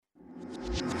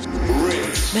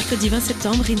Mercredi 20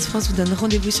 septembre, Rins France vous donne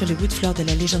rendez-vous sur le bout de flore de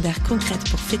la légendaire Concrète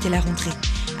pour fêter la rentrée.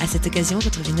 À cette occasion,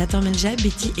 retrouvez Nathan Melja,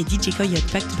 Betty et DJ Coyote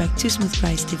back-to-back to Smooth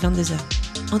Price dès 22h.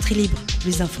 Entrée libre.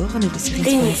 Plus d'infos, rendez-vous sur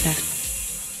rins.fr.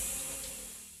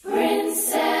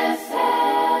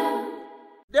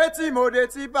 Des petits mots, des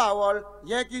petites paroles,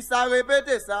 rien qui ça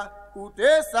répéter ça, écoutez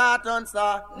ça, attendre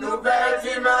ça. Nouvelle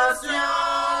dimension,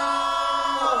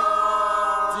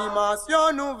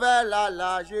 dimension nouvelle à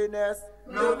la jeunesse,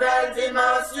 nouvelle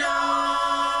dimension.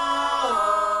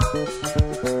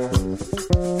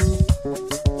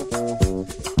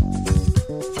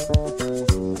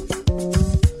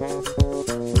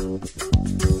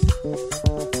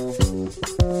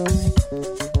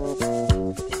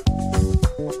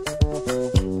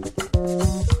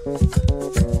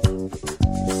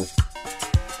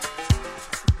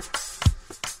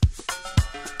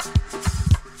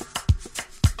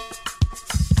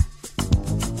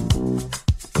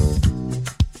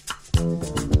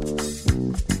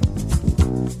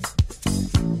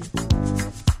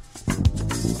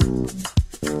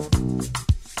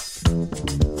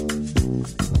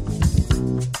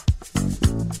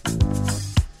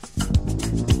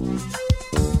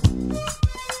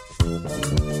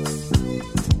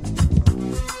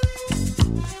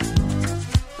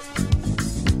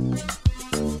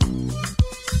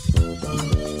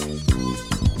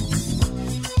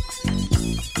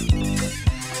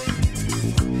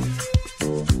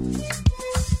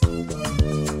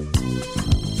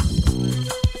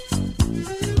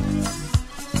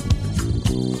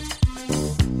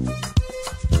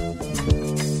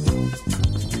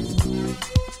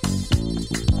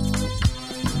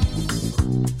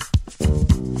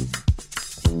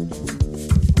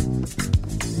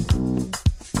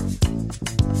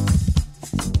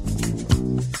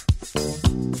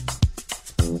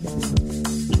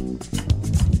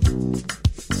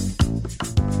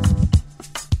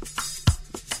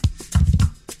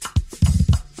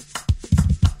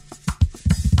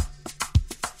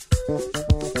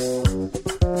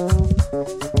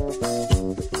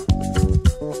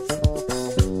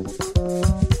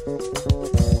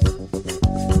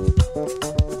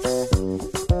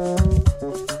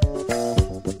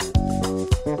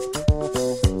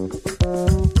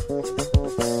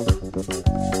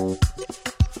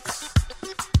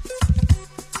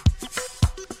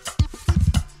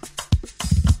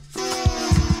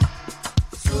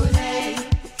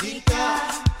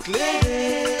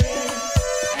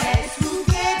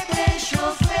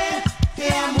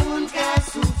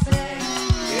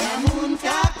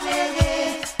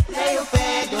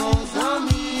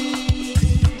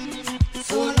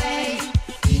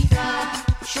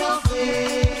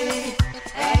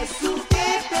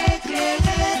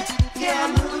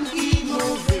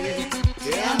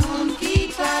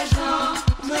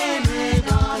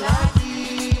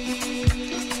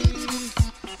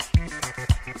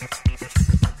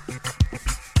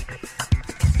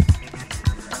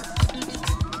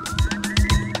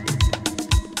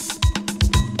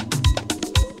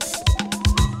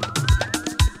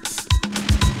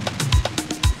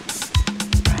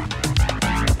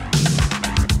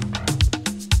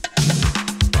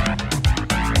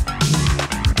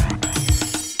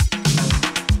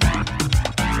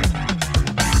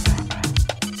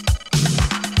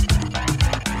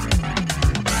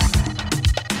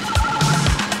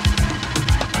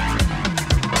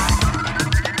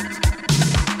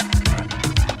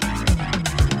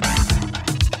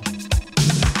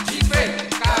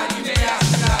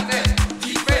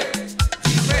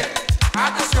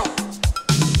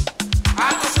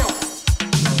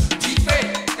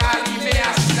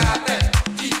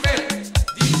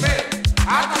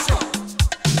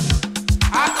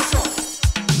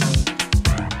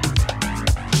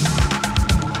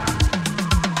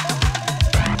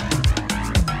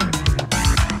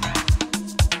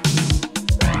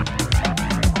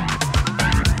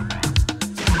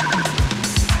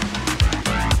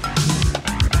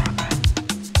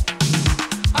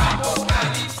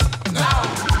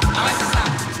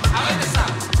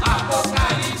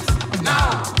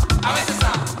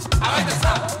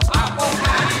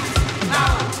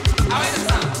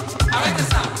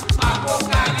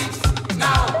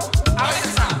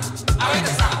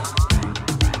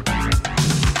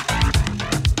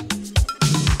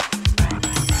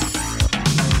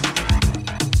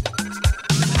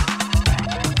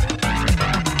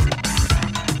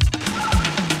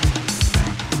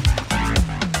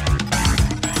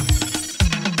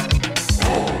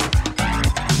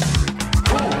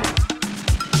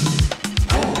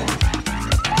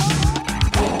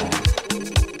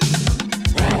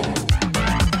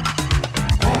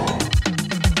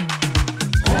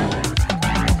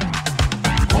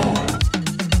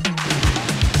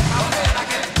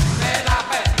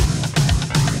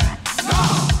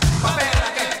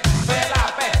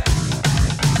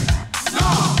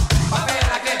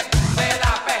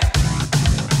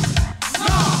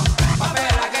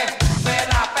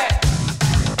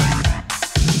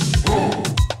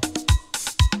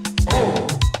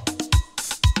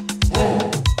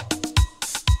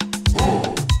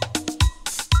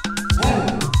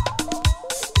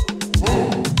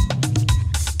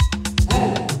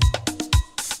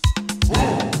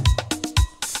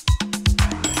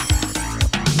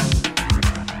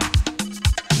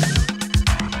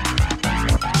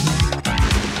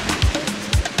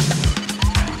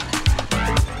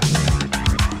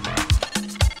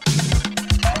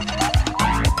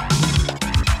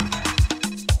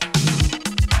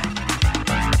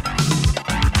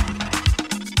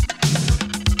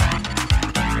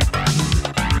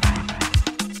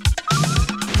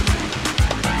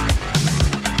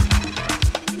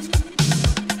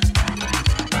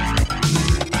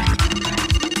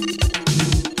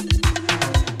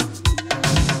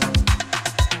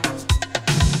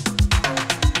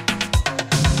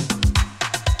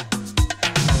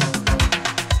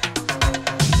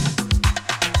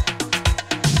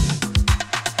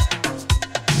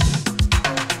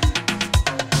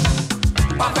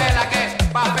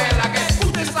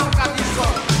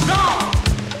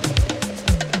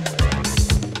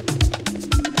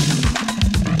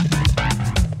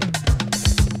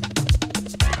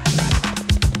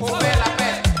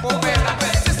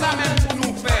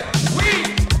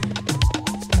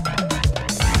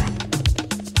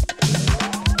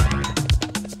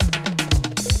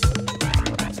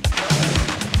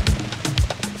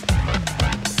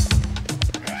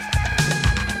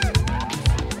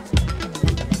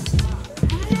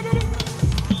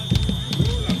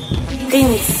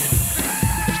 Remix.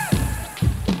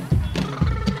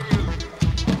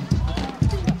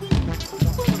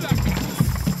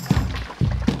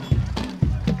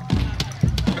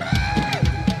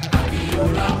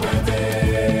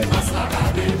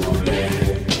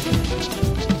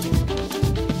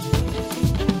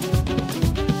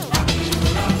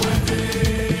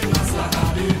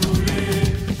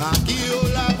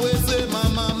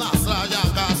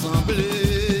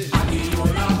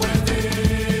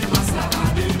 Masla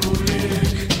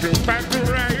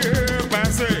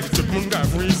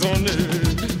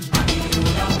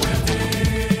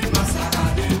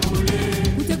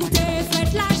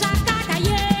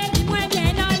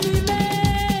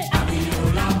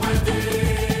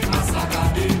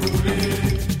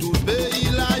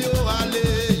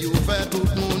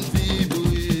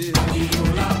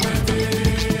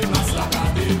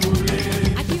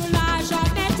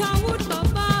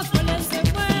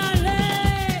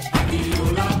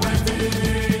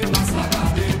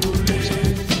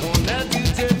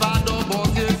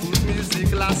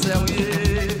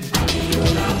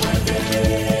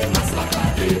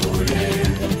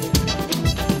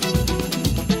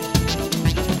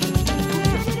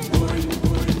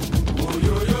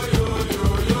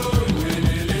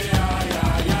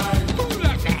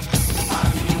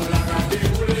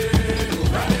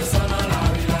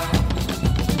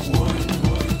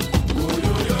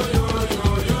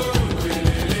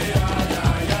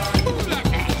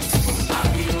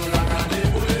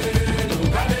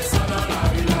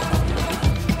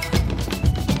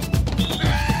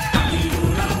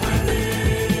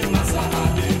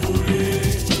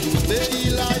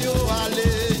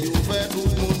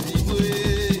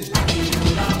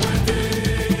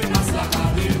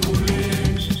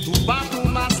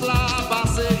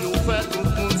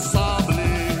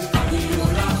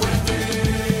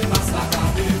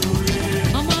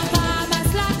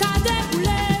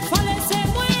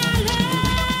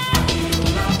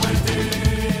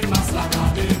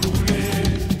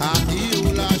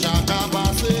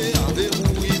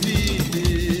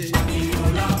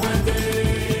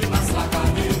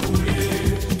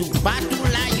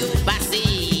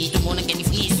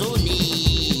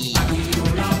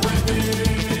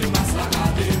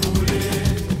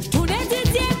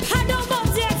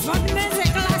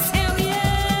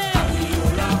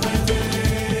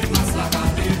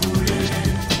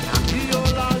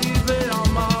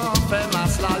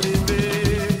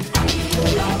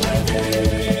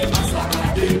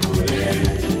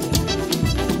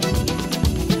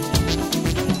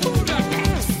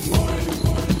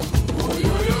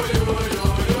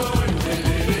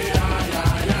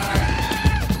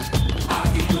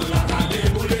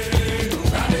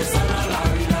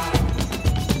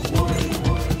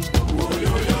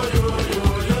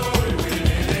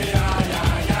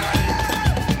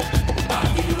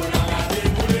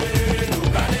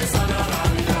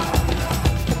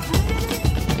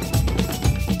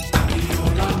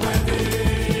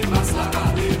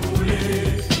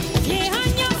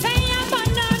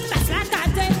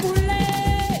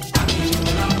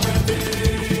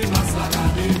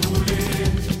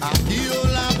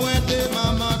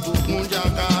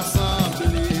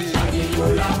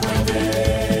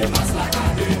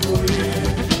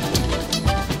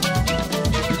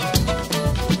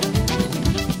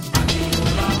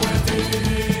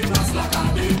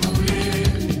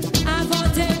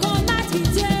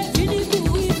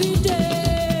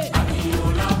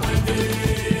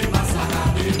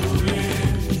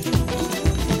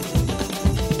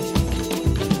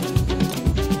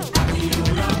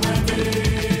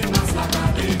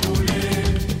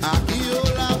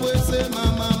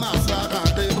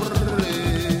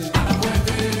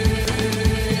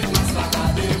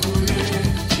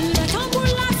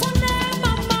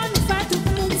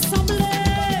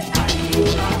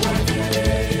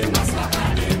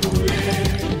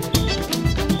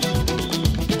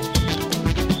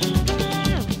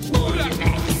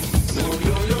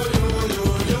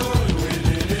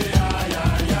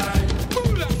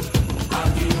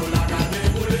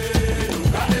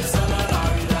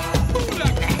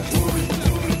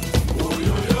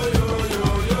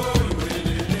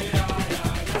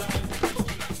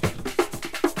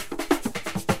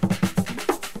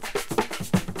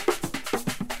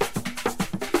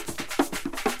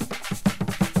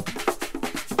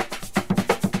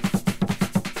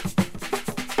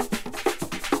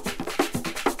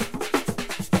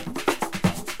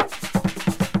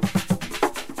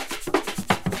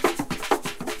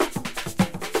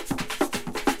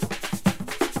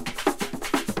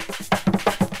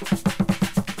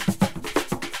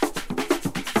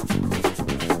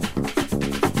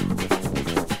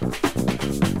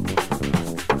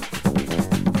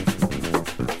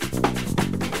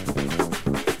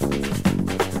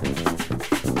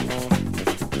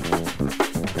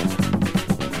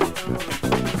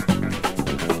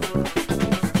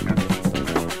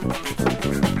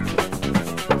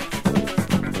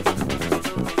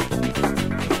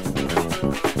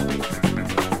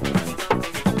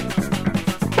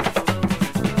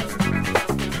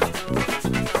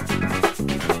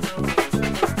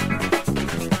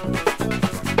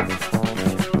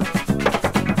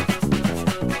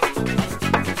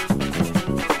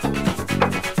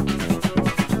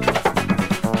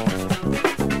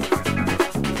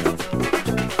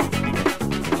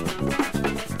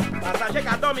Passager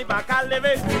qu'a dormi pas qu'à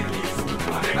lever.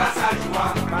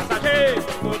 Passager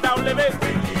faut down lever.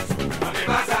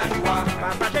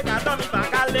 Passager qu'a dormi pas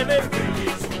qu'à lever.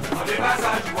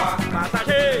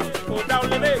 Passager faut down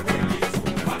lever.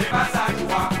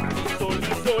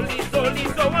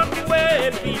 So want to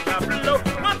wear Zvichapera,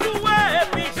 want to wear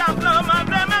Zvichapera, man,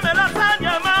 même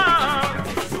l'enseignement.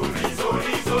 So want to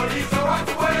wear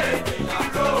Zvichapera.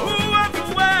 Who want to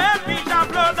wear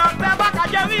Zvichapera, dans tes bacs à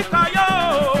Jericho, yo.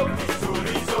 So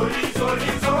want to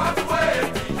wear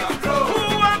Zvichapera. Who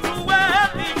want to wear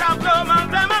Zvichapera, man,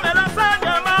 même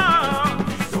l'enseignement.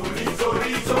 So want to wear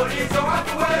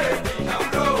Zvichapera.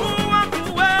 Who want to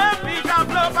wear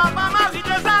Zvichapera, papa, Marie,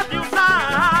 des adieux, ça.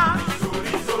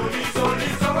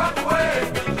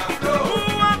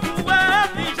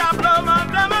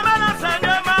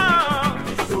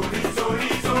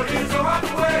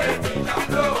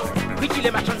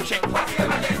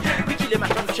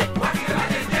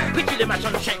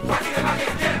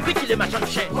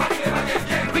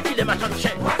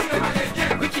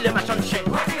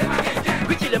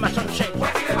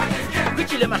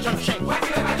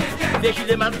 Les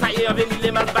gilets mal taillés, avec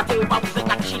les mal battés, ou pas vous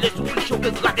êtes à chiller sous les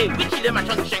cheveux gradés. Oui, qu'il est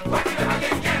machin de chien.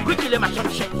 Oui, qu'il est machin de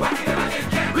chien.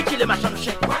 Oui, qu'il est machin de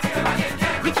chien.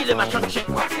 Oui, qu'il est machin de chien.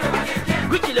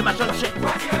 Oui, qu'il est machin de chien.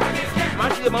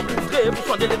 Manger mon poutré, pour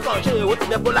sonder l'étranger, au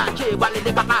timbre pour lâcher, baler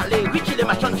les parler. Oui, qu'il est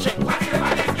machin de chien.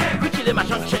 Oui, qu'il est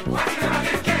machin de chien.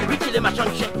 Oui, qu'il est machin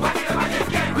de chien.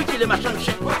 Oui, qu'il est machin de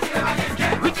chien.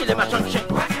 Oui, qu'il est machin de chien.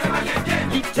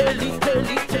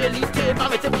 Lité, pas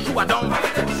mettez vos choux à dents.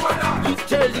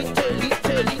 Lité,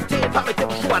 pas mettez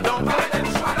vos choux à dents.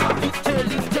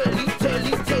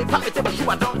 Lité, pas mettez vos choux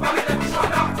à dents.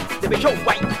 Des béchaux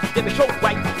white, des béchaux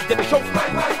white, des béchaux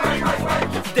white,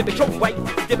 des béchaux white,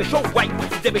 des béchaux white,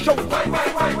 des béchaux white,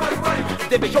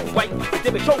 des béchaux white,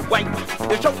 des béchaux white, des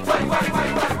béchaux white.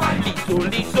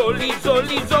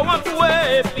 Liso, want to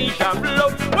wear Zvichapera,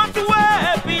 want to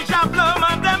wear Zvichapera,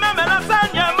 man, même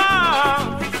l'enseignement.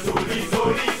 Liso,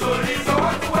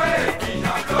 want to wear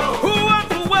Zvichapera. Who want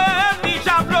to wear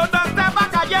Zvichapera, dans tes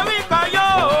bacs à Jericho, yo.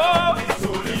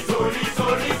 Liso,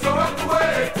 want to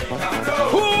wear Zvichapera.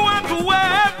 Who want to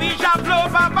wear Zvichapera,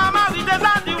 papa, Marie, des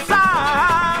adieux, ça.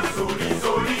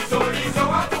 Liso,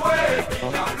 want to wear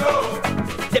Zvichapera.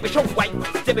 Des béchaux white,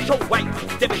 des béchaux white,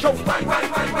 des béchaux white.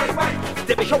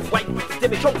 They be show white, they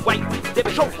be show white, they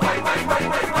be show white,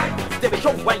 they be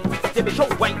show white, they be show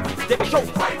white, they be show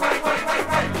white,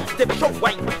 they be show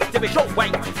white, they be show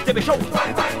white, they be show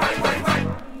white.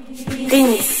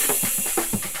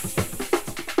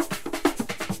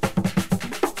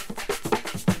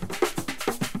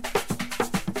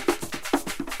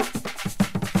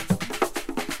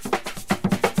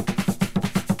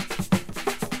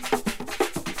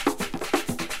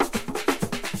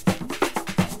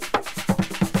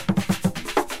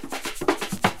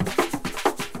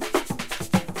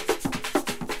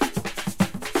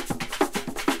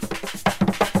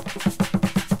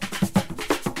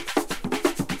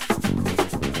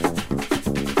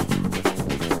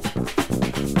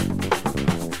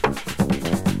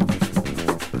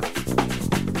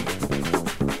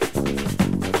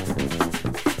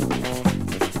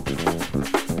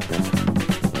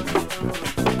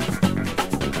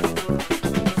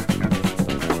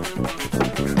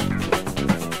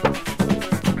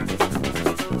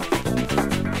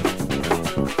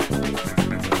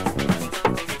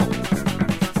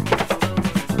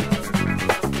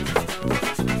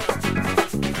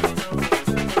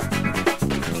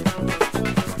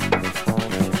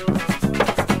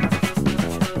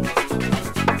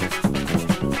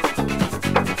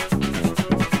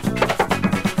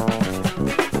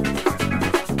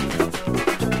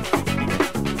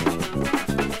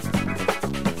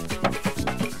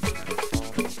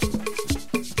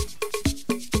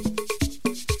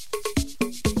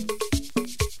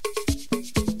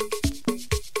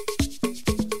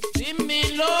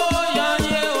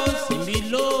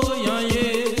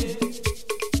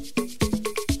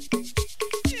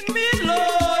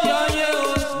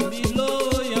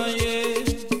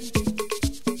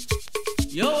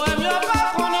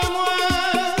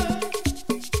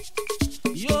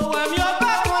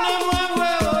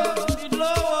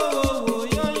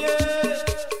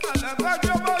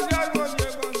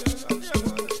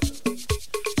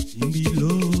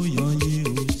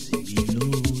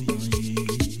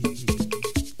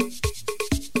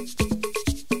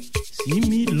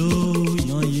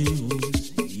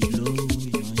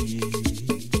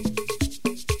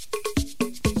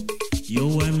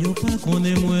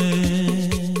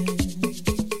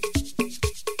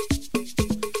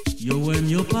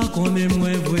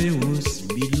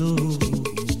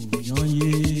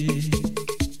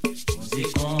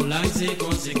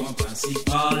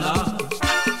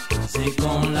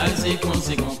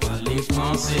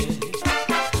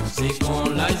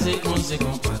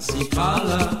 qu'on passe par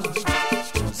là.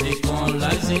 C'est qu'on là,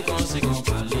 c'est qu'on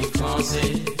parle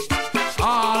français.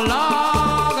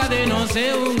 Allah, gardez non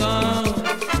c'est un gars.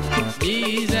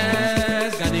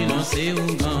 Jesus, gardez non c'est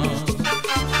un gars.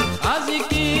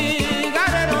 Aziki,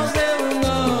 gardez non c'est un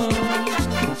gars.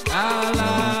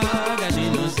 Allah, gardez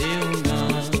non c'est un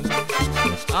gars.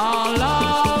 Allah,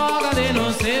 gardez non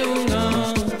c'est un gars.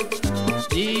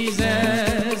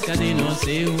 Jesus, gardez non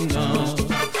c'est un gars.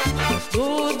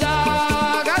 Bouddha,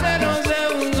 gardez non c'est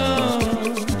un gars.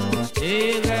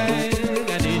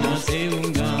 Gardez non c'est un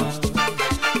gars.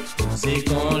 C'est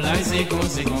qu'on là, c'est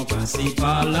qu'on passe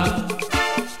par là.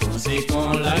 C'est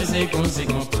qu'on là, c'est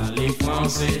qu'on parle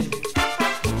français.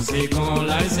 C'est qu'on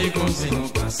là, c'est qu'on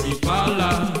passe par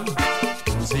là.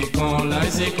 C'est qu'on là,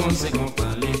 c'est qu'on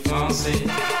parle français.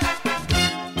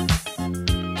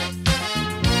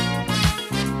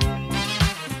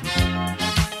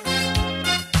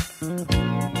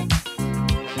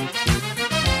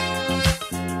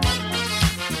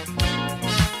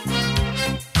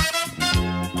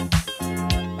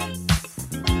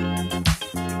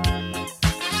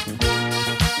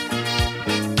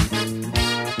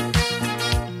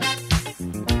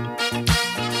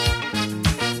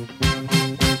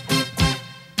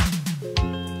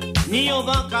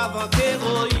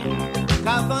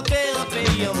 Qu'inventer un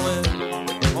pays en moins.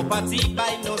 On partit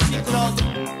by nos cyclones,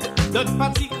 d'autres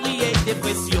partis crier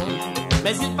dépression.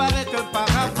 Mais il paraît que par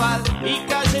rafale,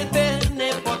 il a jeté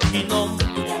n'importe qui nom.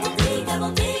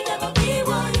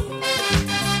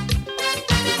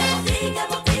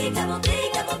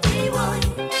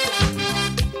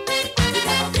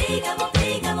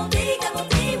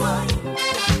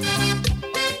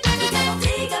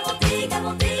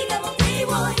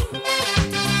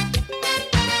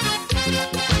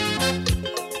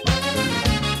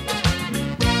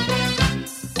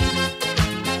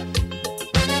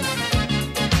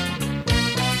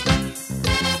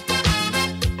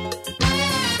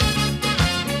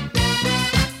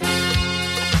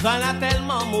 Voilà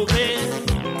tellement mauvais,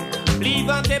 plus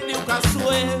venté plus qu'à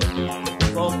souhait.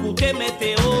 Pour couper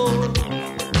météo,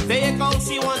 veillez comme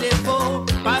si on défaut.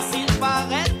 Parce qu'il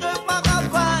paraît que par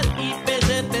aval, il peut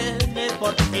jeter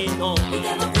n'importe qui non.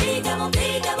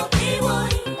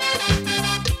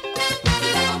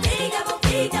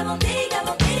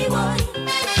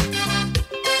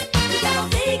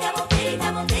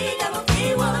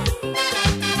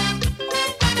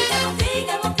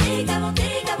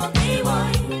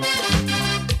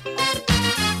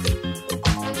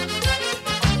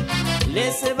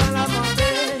 Laissez va la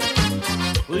monter,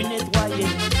 oui nettoyer.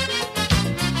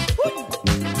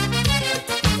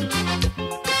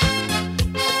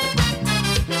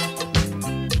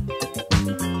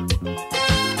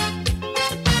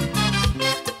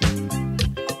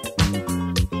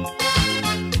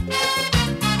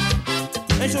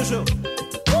 Hey Jojo.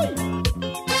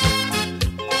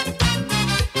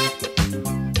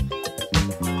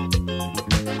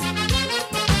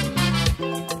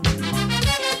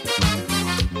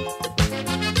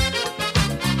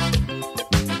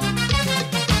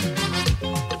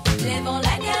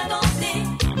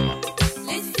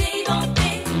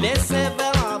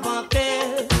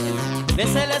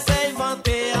 Laissez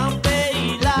inventer un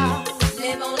pays là.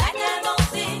 Les bons lacs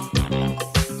inventés,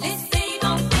 laissez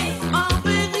inventer. En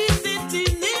vérité, tu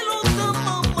n'es longtemps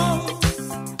maman.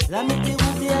 La météo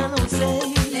t'est annoncée.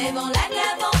 Les bons lacs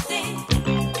inventés,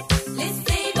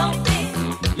 laissez inventer.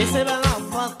 Laissez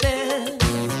inventer.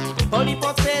 On y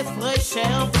porter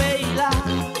fraîcheur un pays là.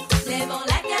 Les bons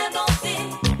lacs inventés.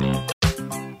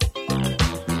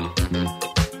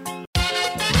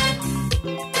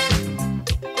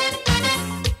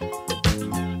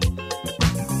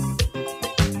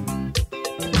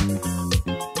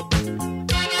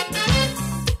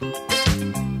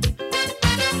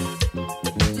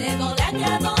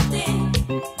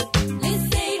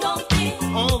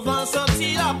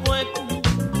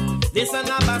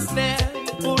 Descendre à Bastère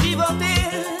pour y voter.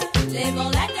 Les bons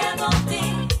lacs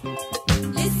inventés,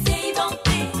 laissez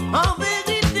inventer. En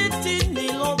vérité, tu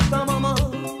n'es longtemps maman.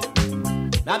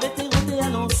 La météo t'est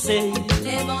annoncée.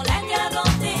 Les bons lacs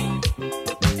inventés,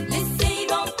 laissez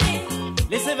inventer.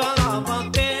 Laissez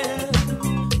inventer,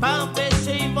 pas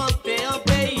empêcher inventer un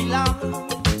pays là.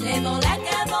 Les bons lacs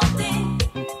inventés,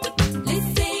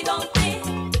 laissez inventer.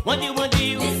 Moi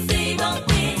dis, laissez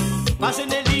inventer. Pas je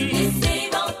ne dis, laissez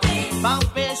inventer. Pas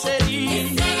empêcher lui,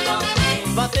 laissez inventer.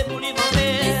 Voter pour lui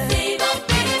voter, laissez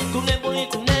inventer. Tourner pour lui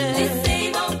tourner, laissez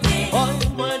inventer. Oh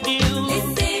moi dis,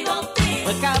 laissez inventer.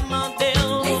 moi commander,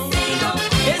 laissez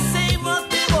inventer. laissez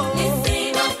inventer,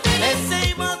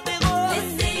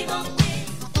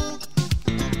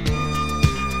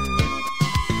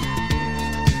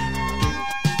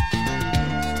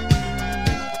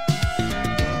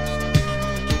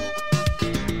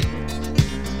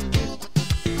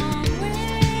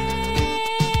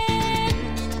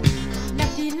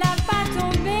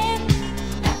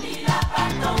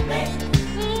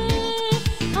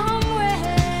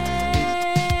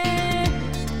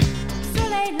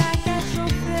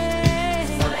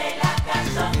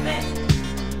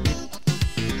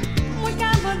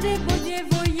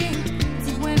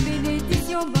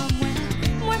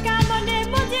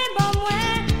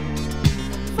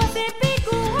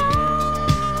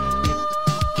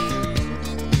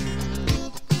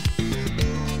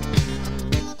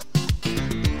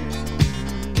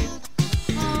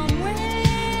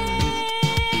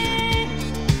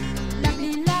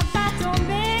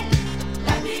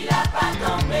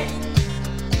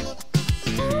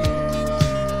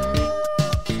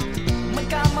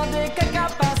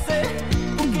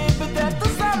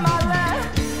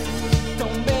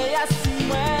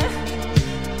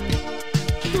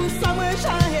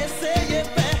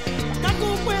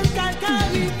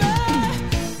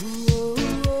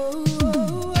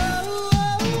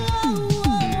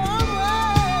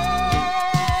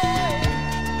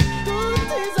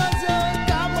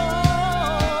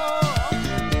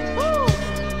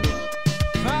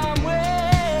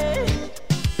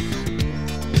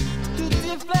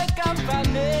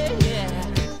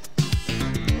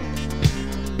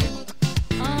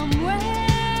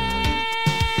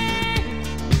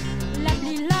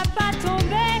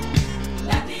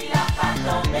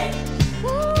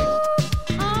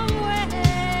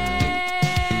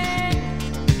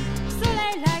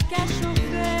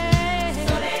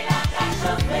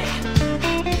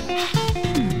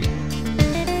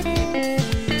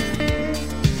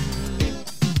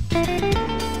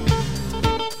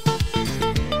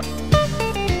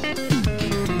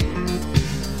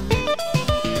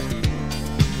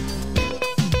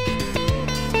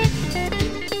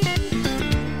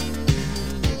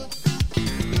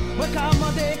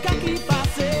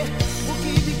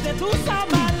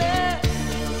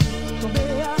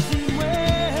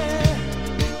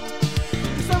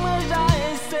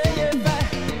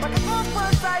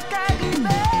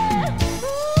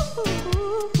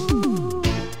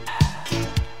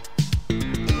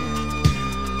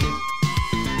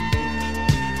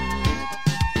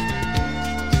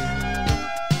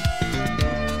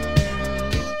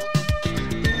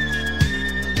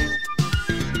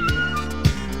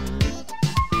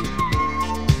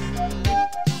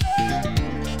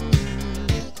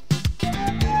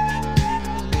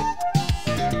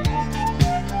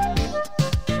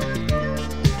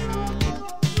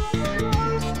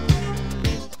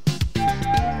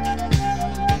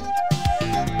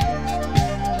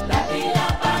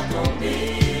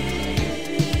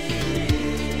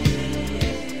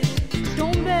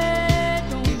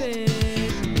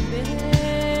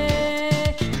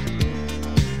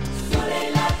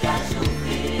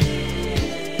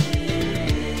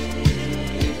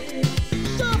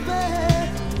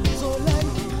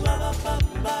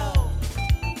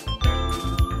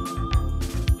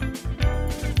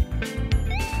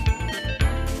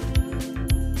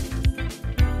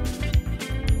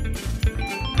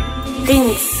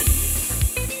 Prince.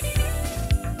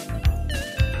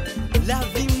 La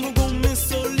vie m'a donné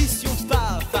solution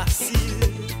pas facile.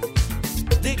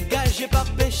 Dégagé par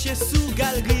péché sous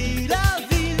galerie la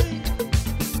ville.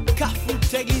 Car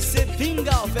fouté glissé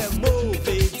pinga fait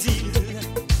mauvais deal.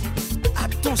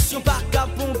 Attention par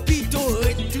capon pito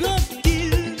et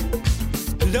tranquille.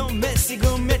 L'homme c'est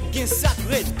grand maître qui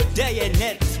sacré derrière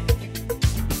net.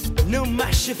 Non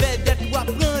marche fait d'être ou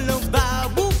prendre l'en bas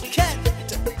bouquette.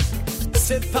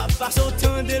 C'est pas parce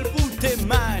autant d'elle pour te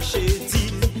marcher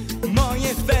dit.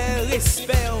 Moyen faire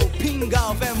respect au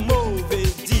pinga fait mauvais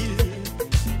deal.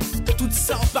 Tout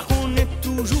ça par qu'on est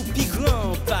toujours plus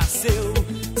grand passé.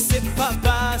 C'est pas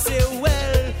passé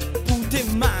well pour te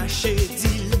marcher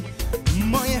dit.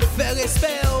 Moyen faire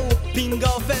respect au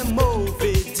pinga fait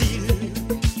mauvais deal.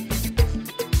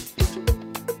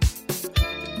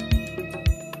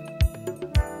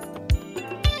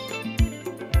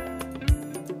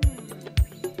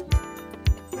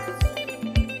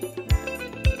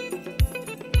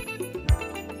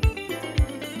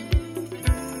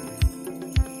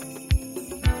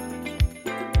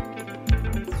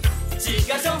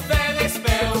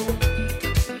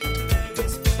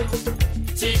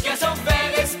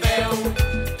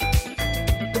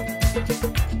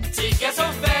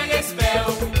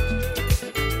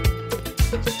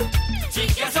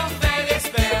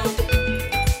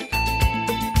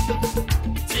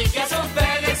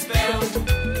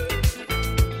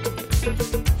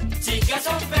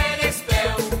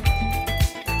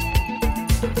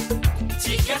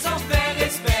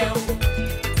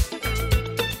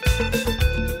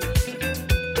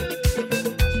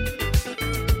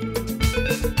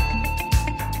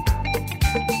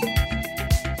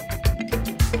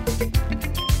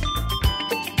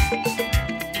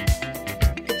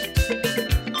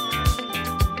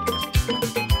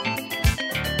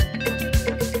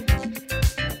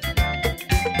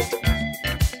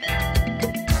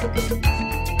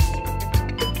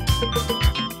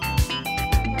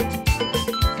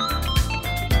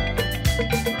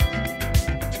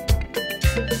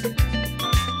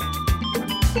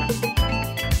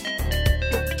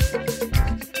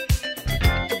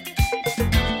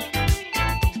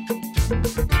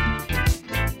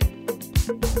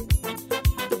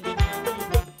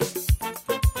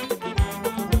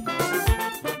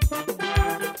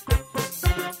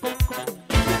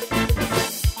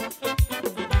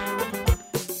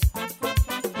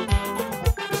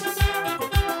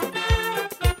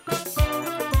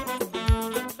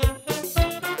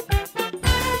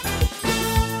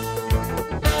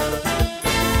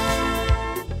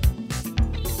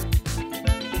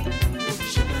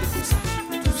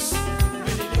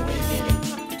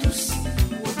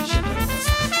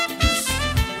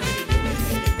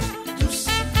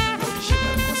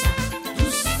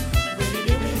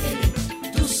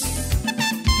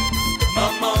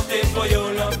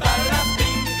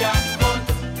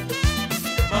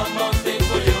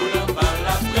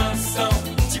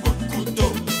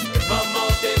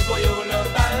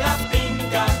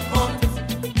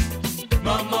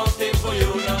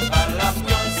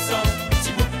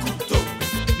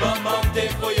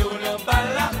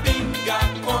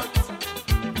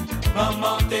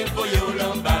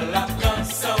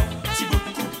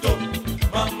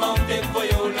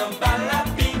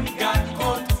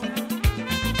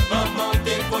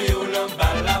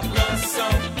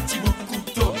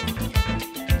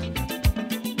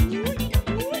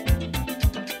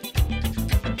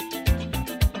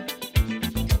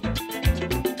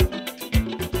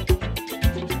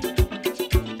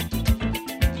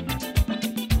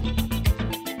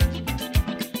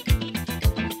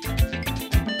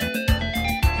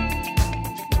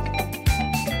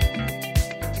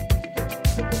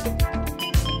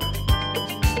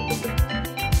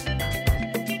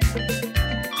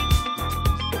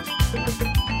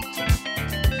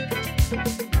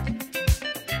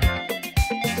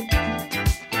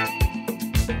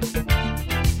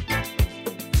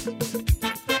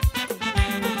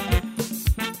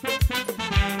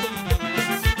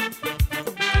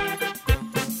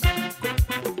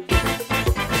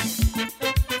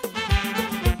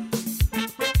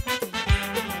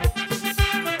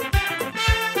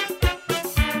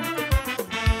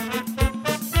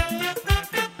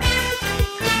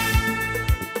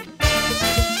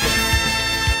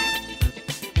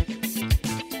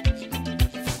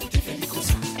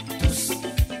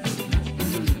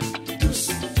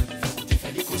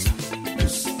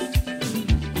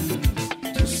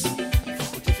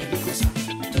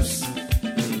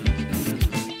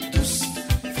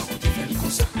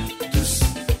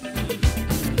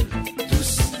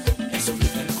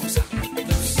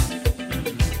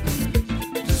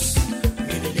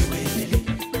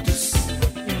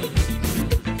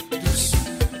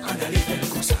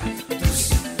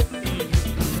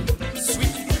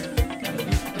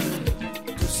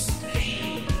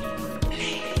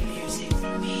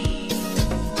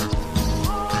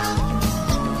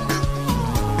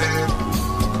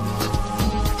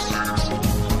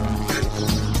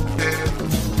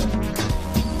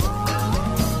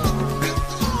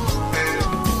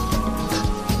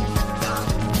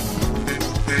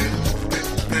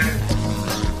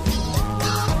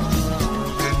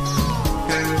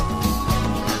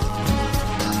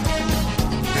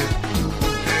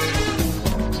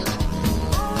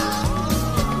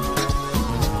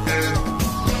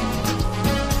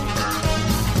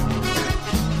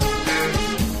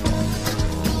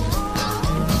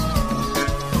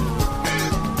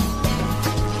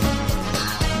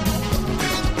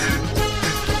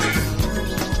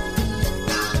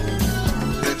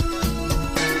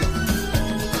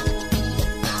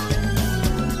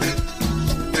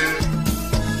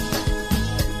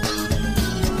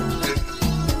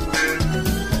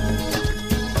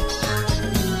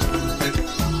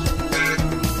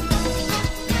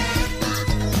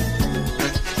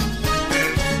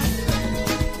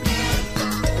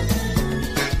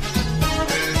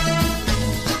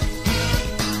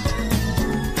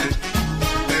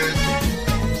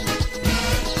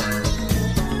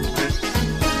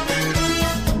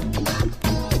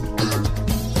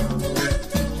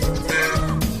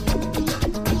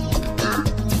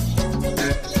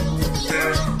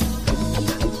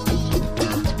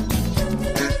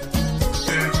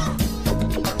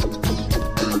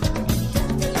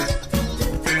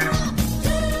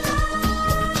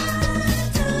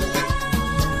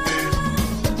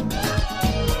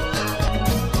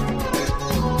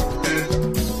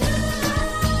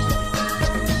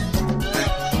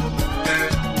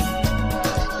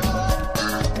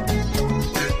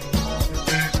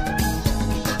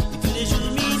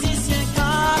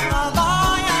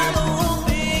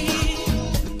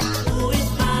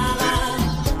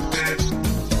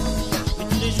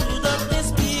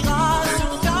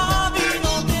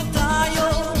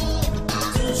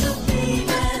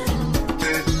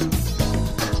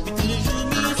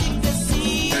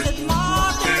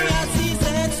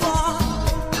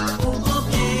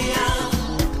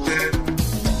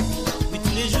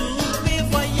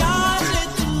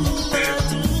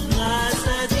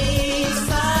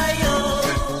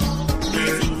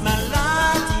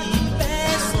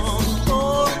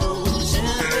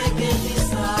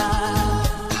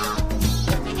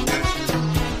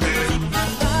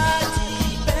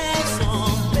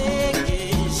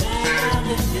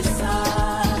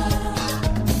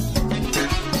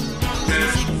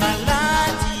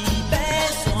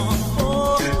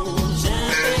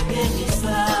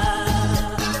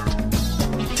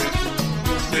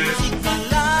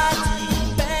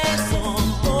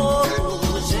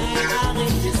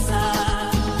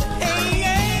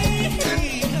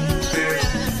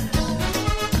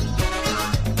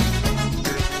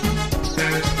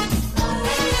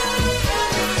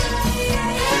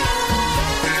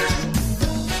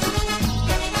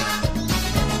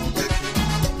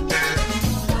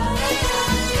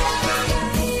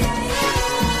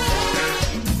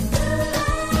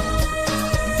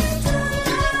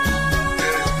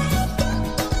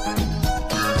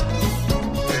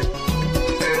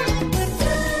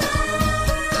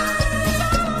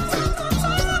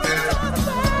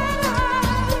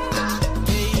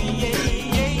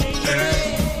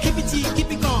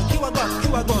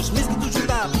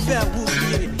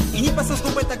 patience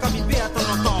qu'on peut t'accabiper à temps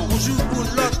en temps. On joue pour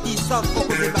l'autre qui savent pas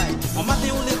qu'on débaille. En matin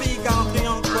on les pays 40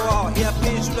 encore. Et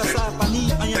après joue la sapanie,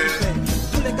 rien de fait.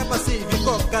 Tous les cas passés, vieux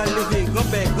coq à lever.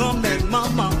 Grand-père, grand-mère,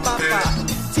 maman, papa.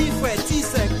 Petit frère, petit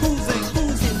sœur, cousin,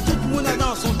 cousine. Tout le monde a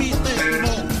dans son bitin tout le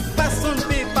monde. Personne ne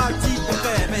peut pas dire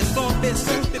contraire. Mais son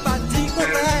personne ne peut pas dire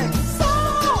contraire.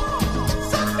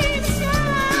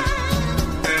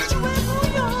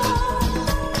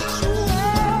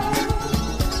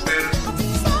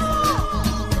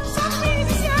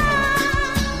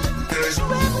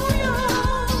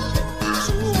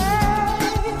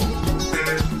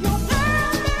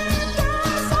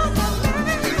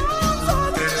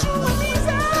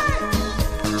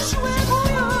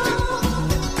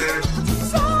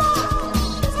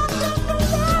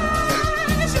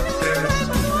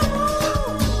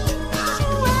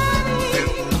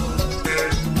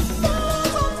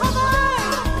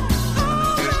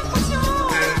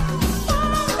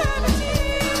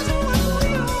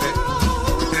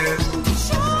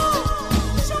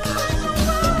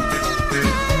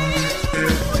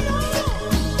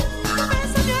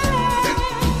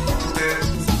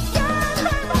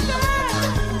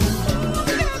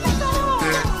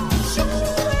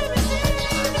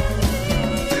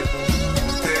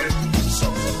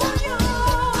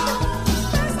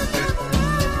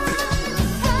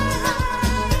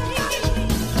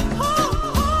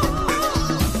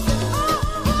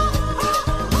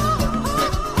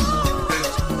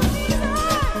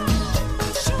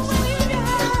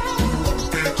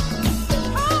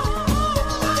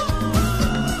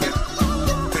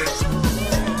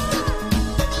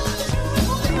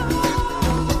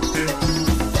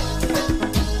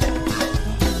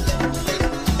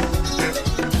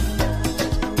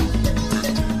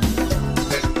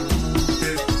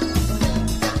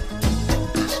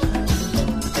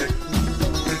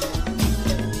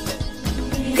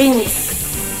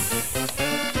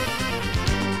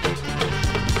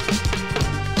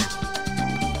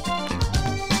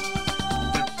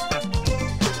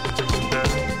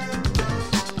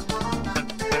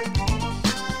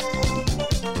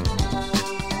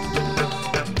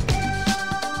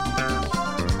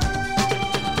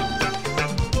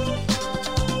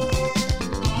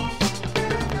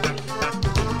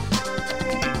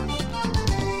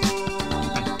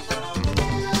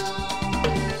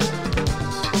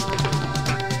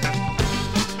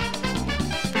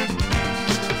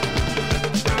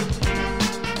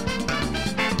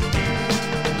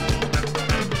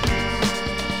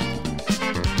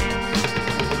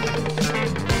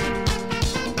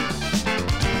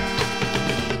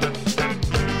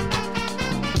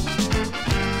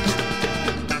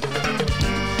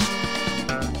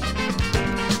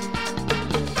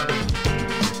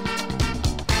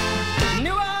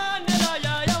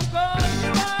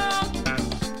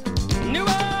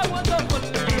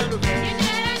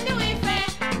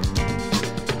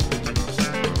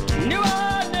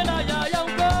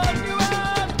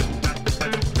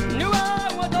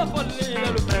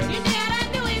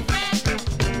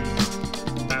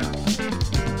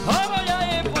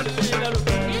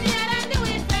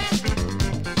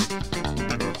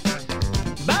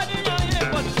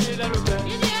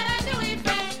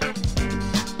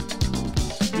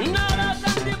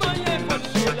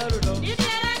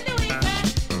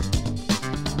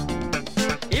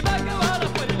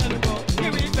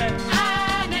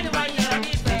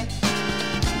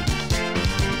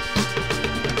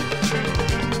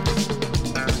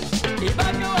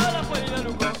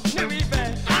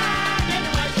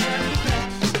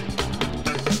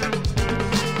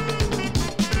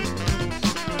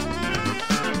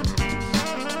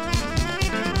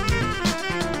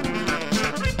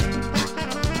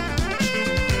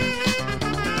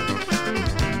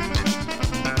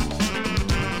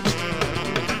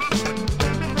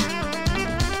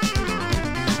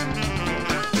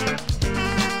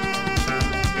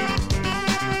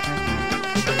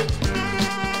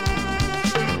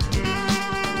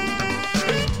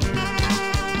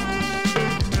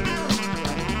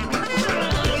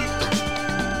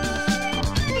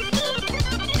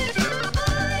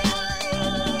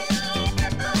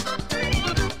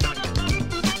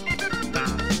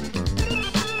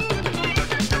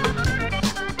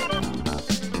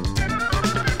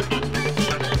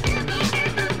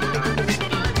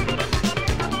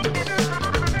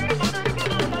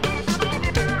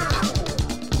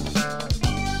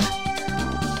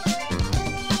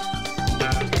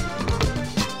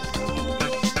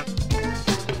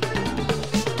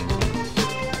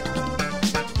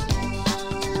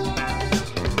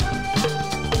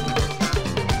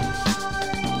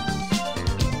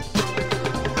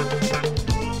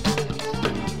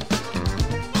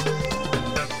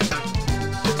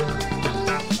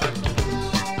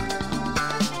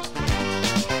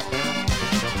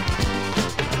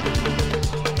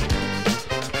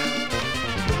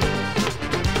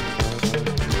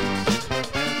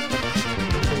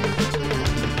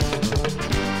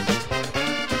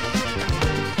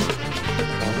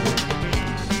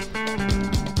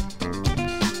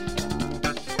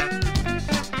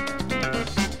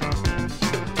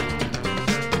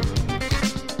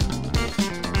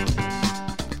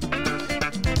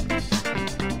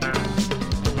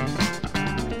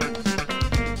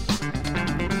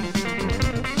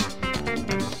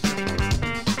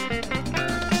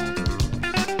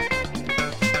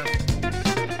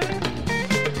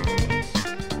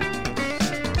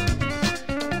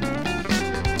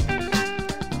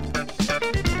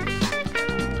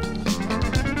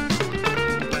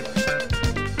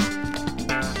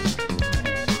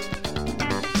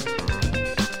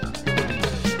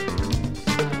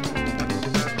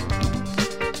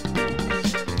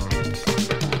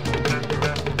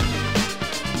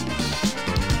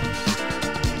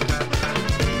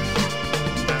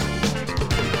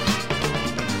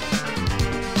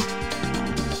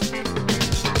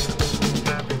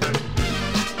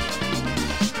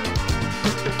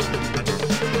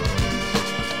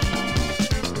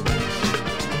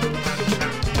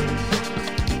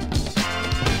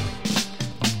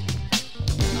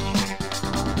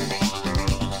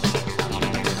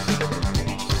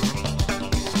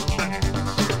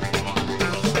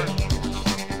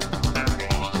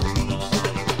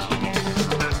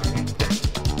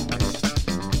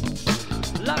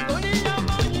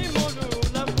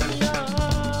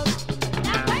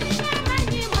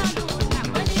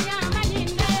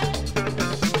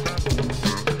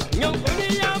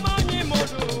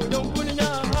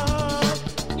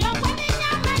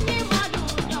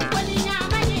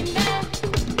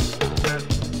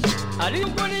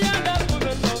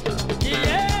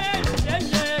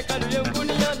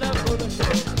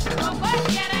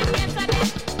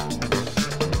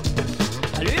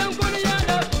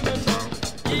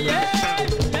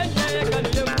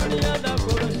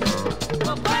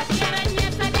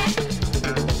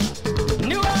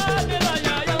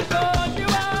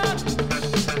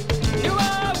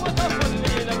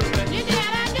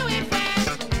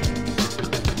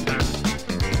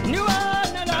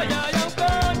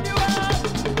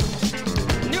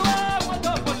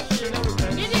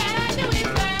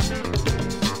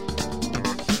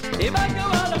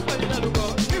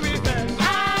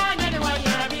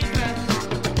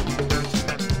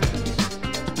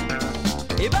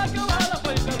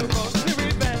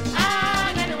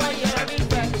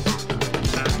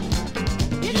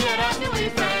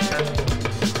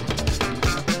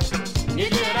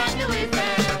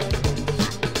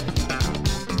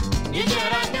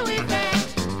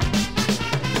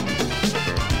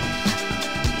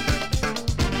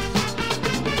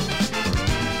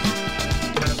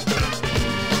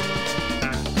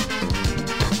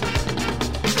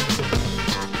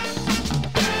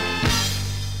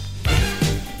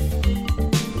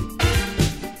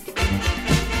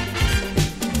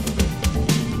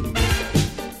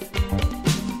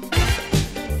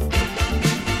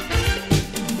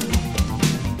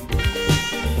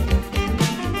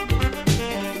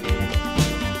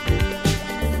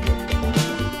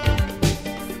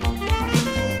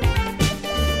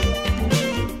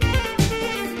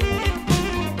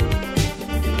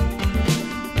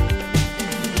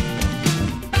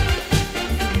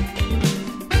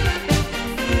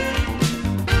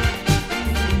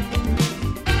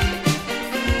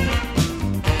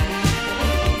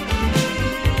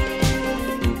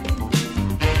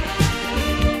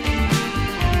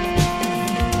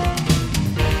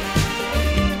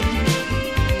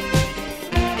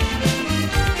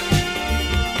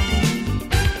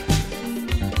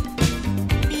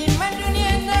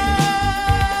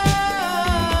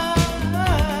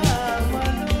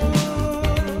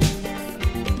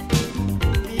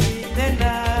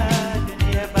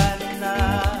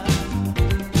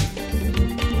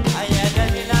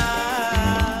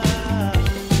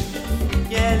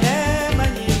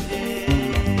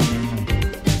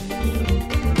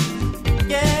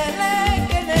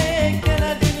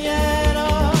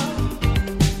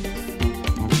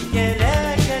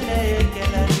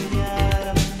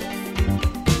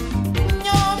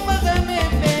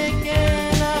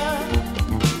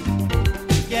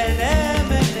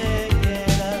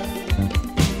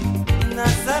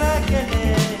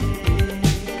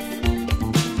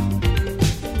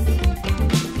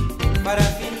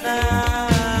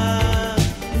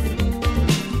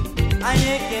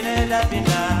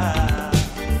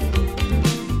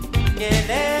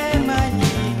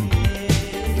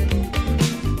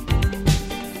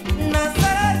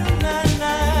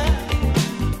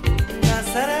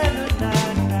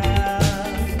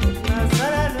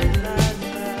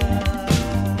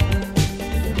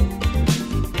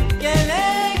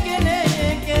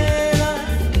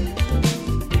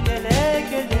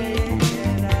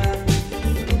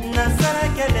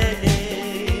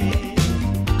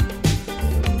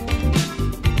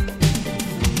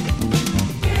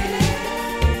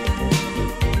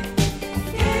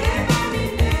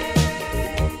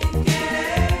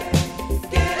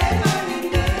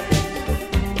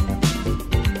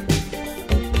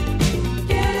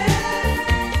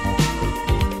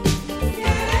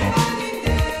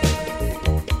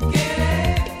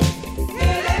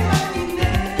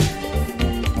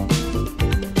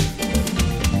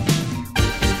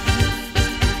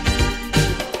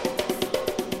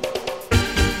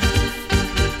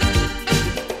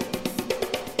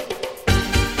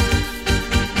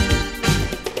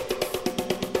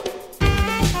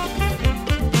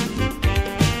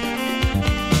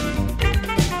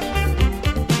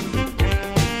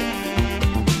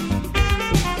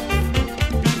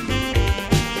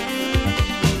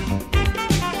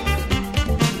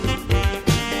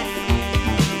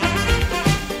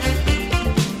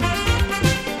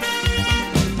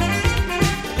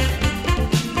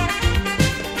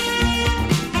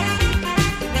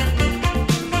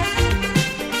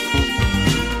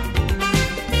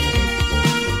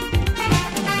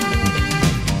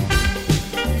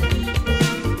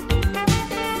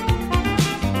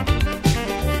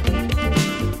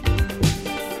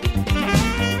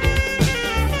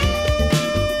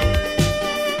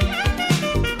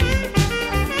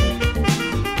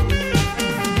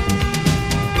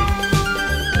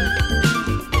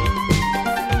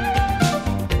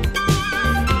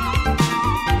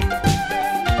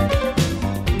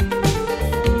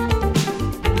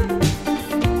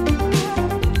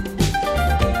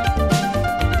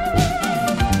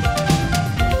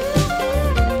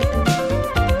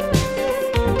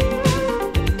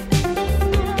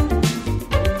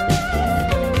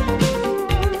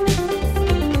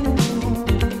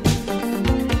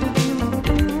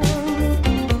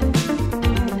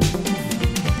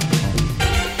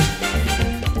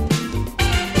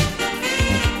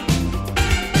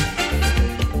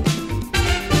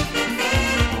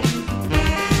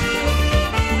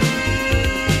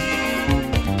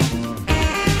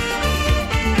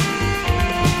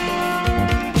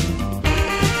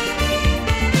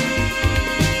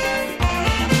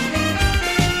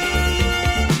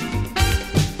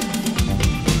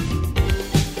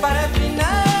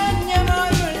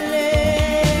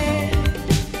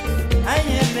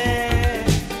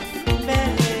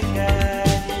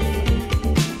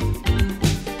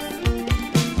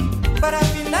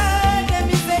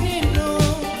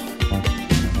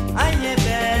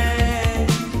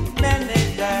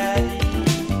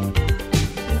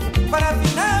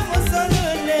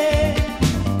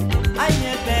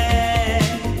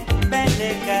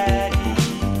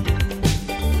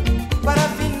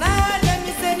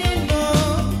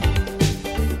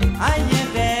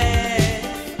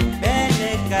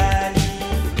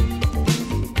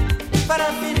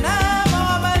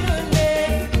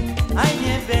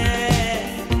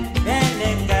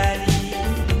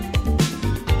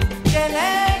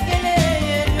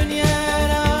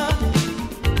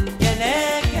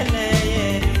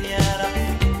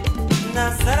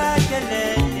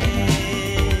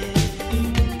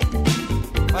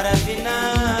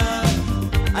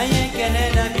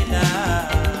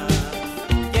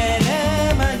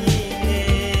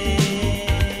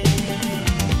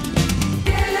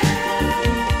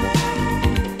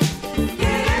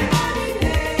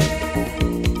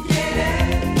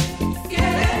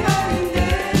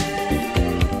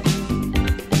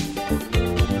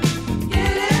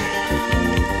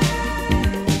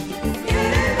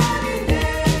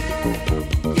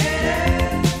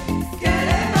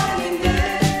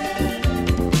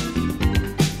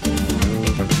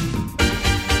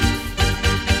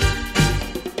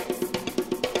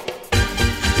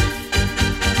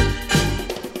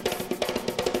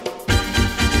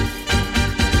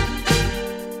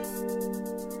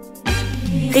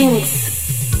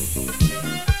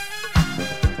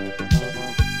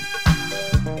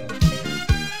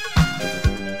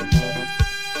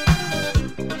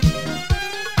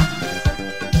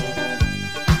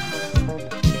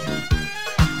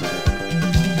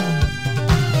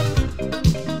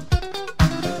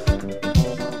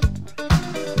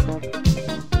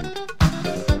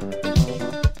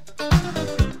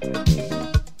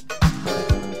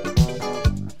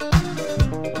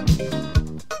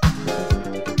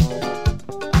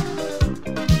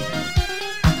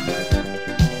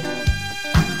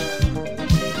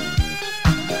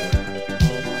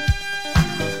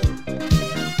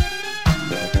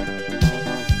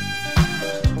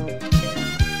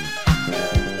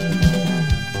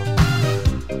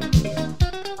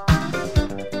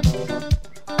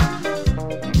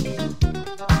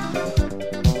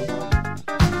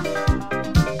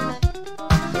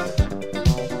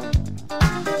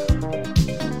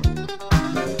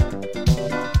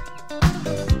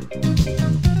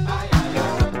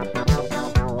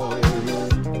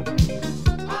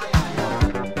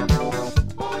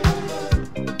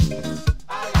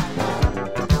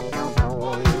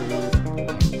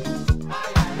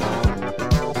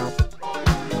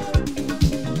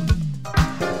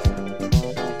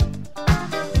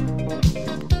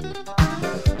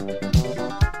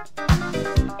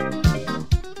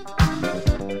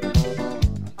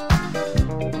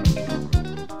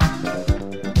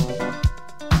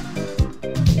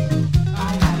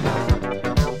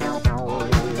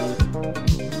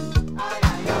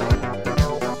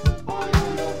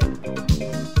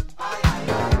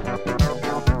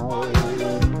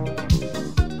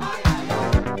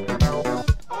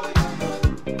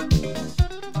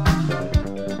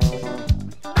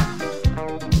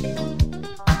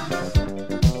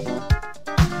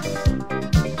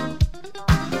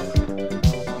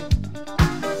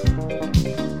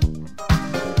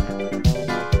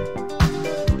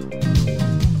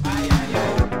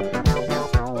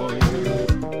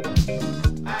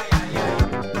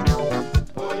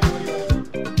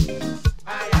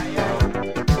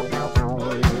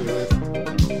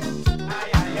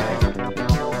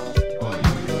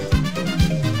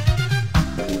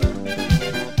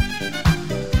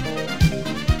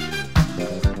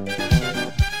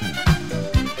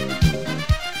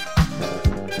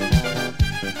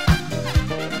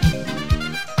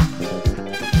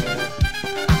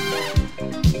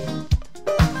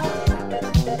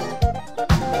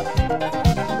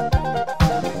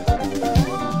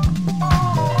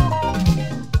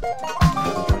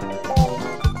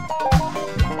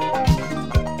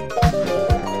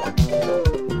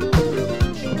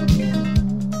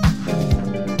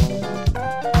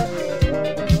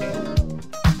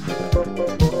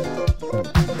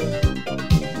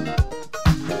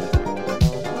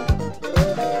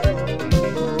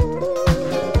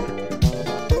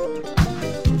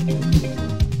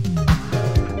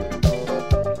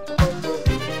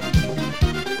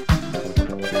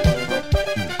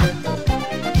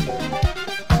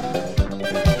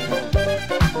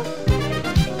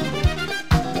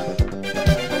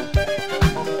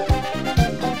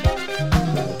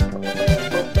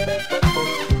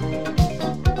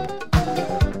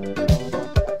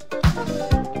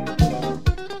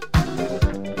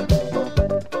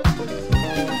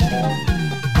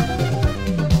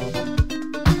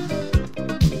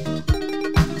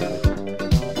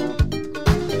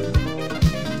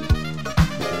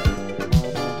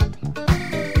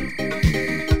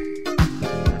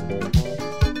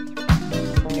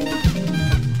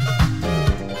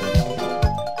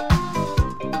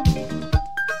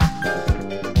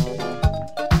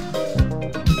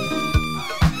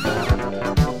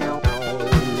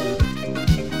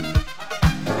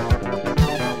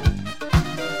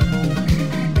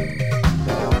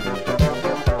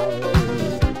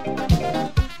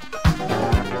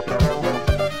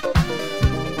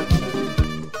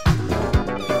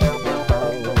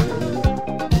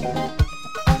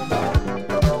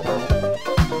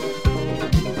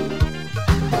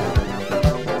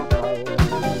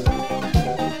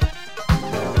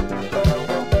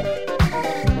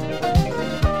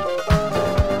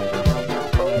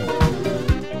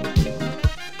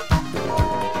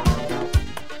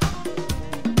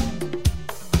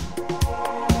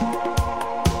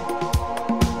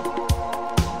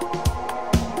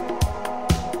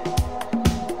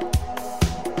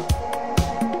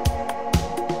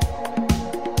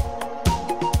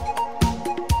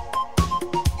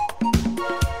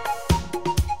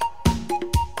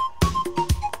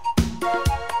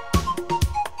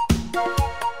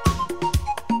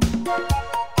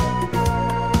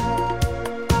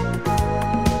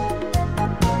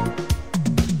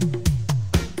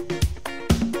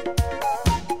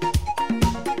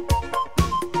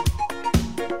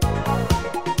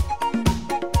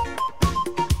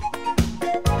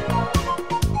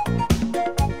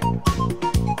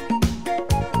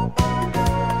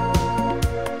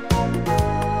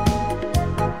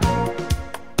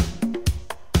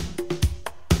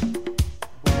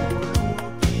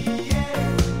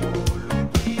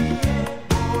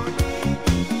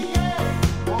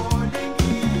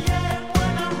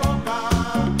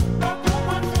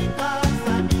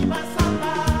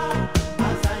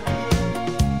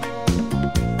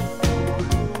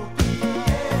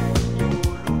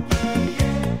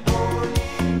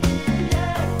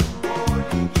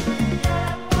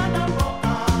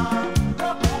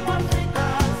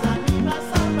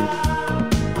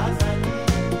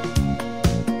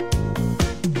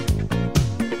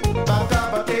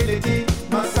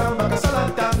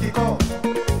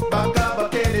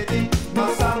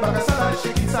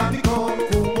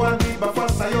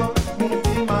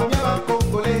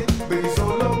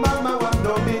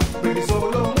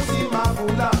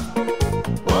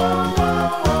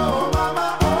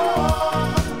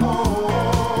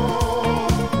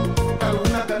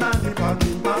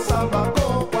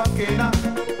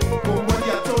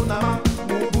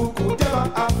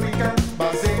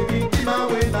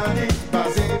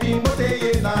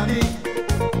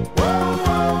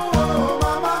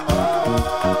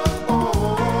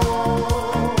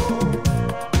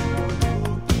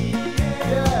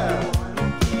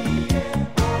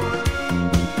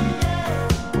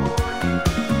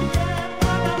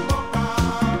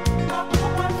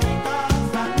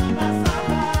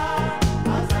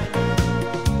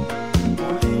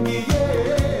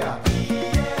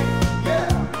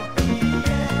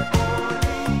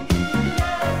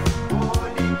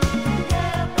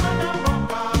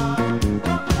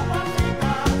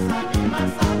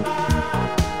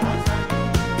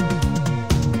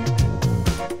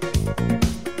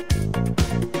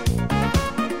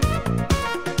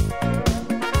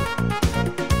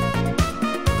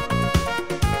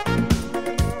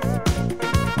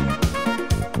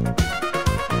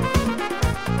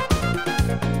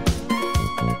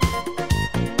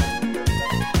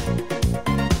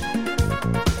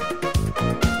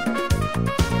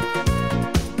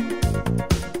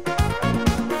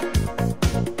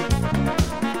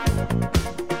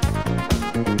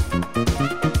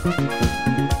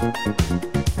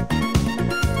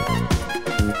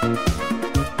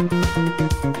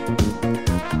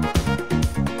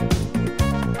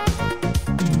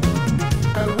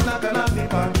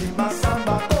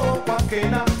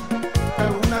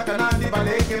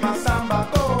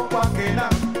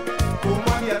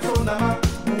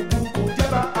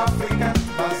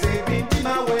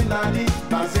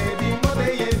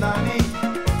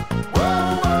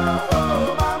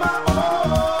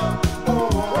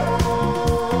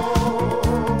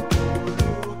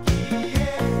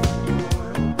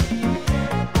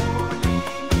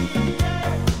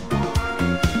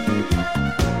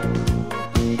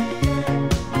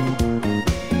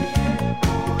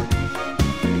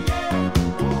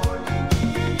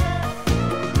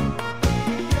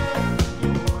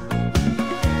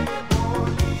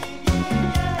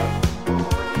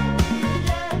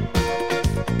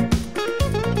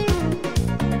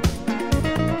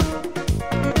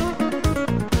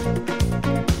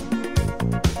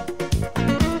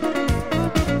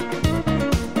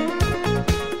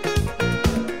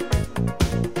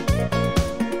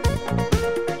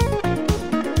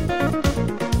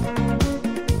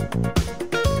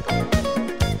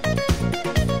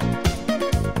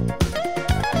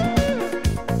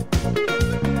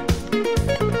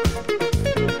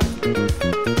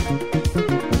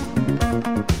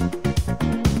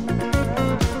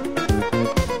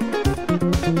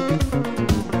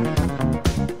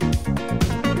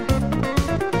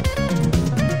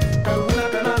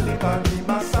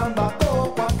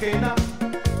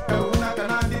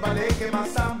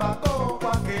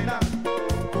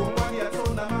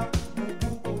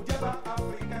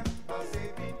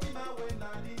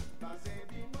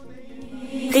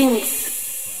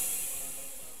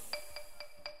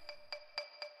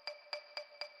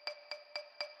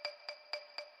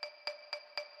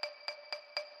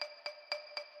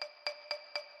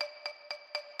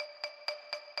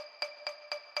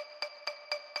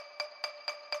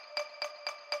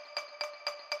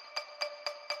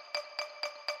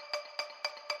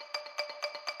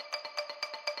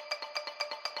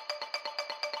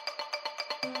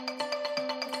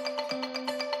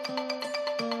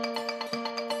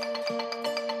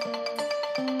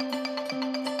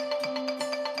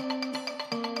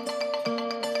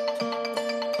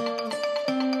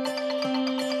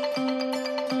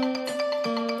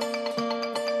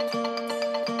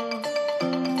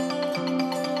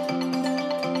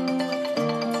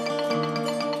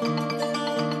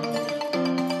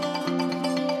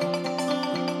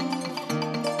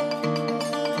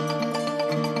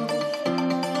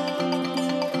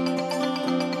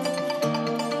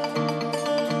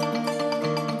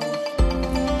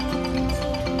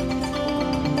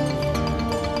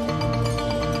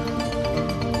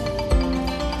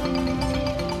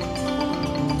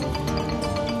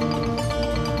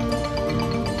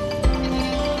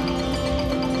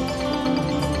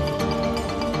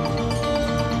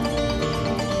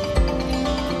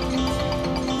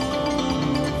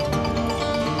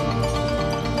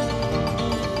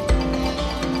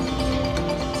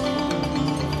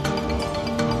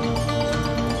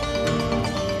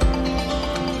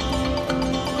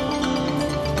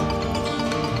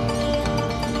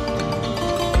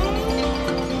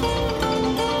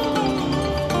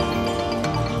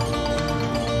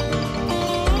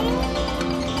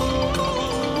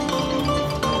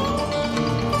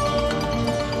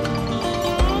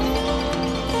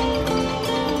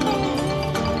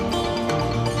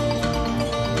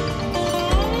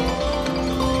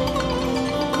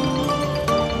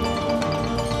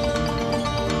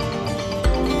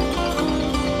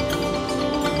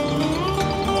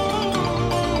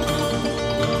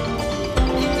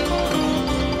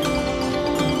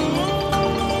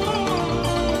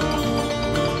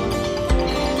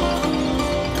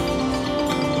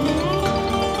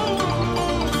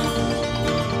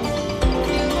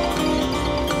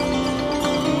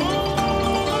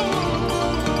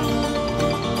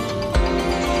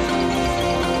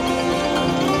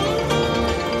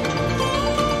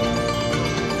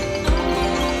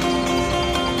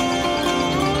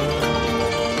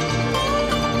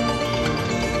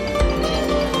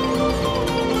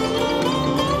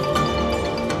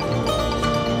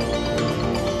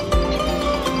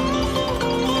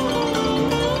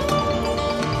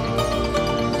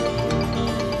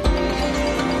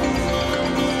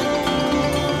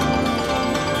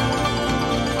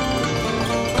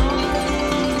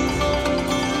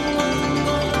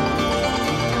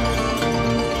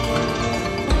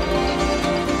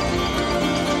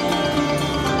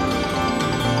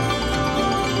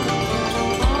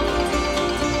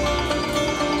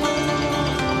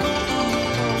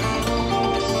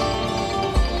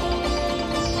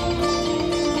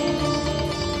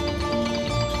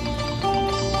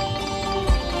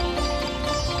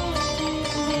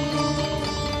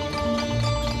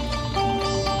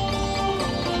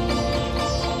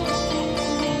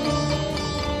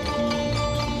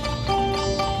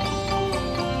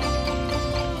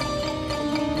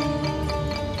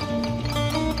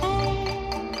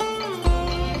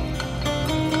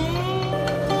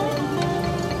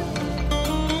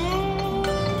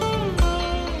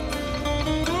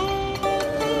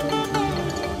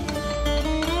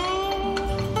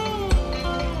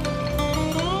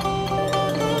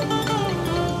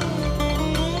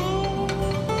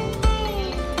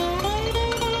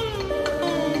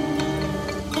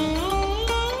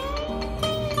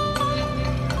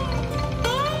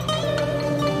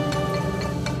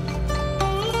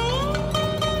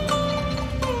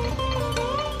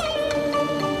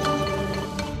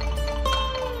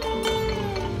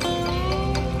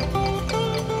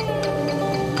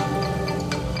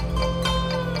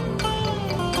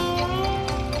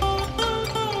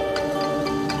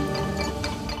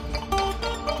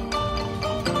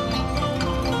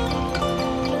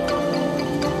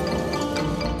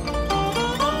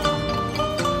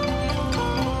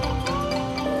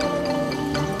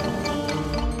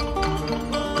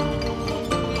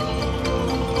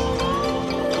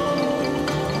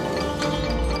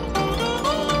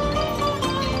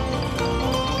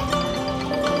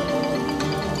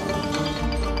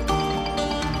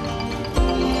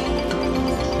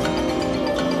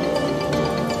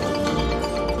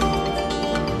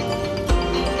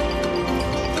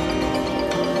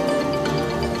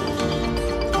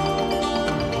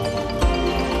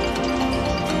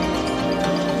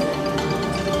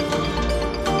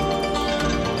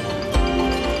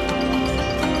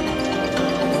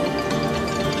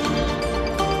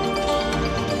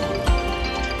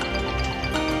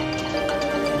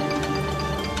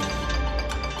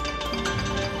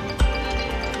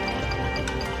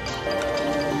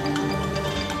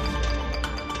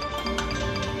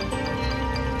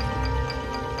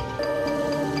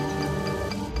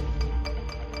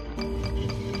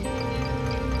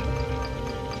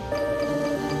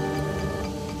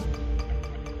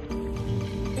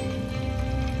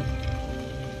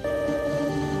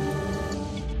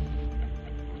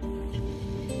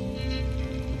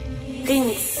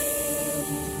 Prince.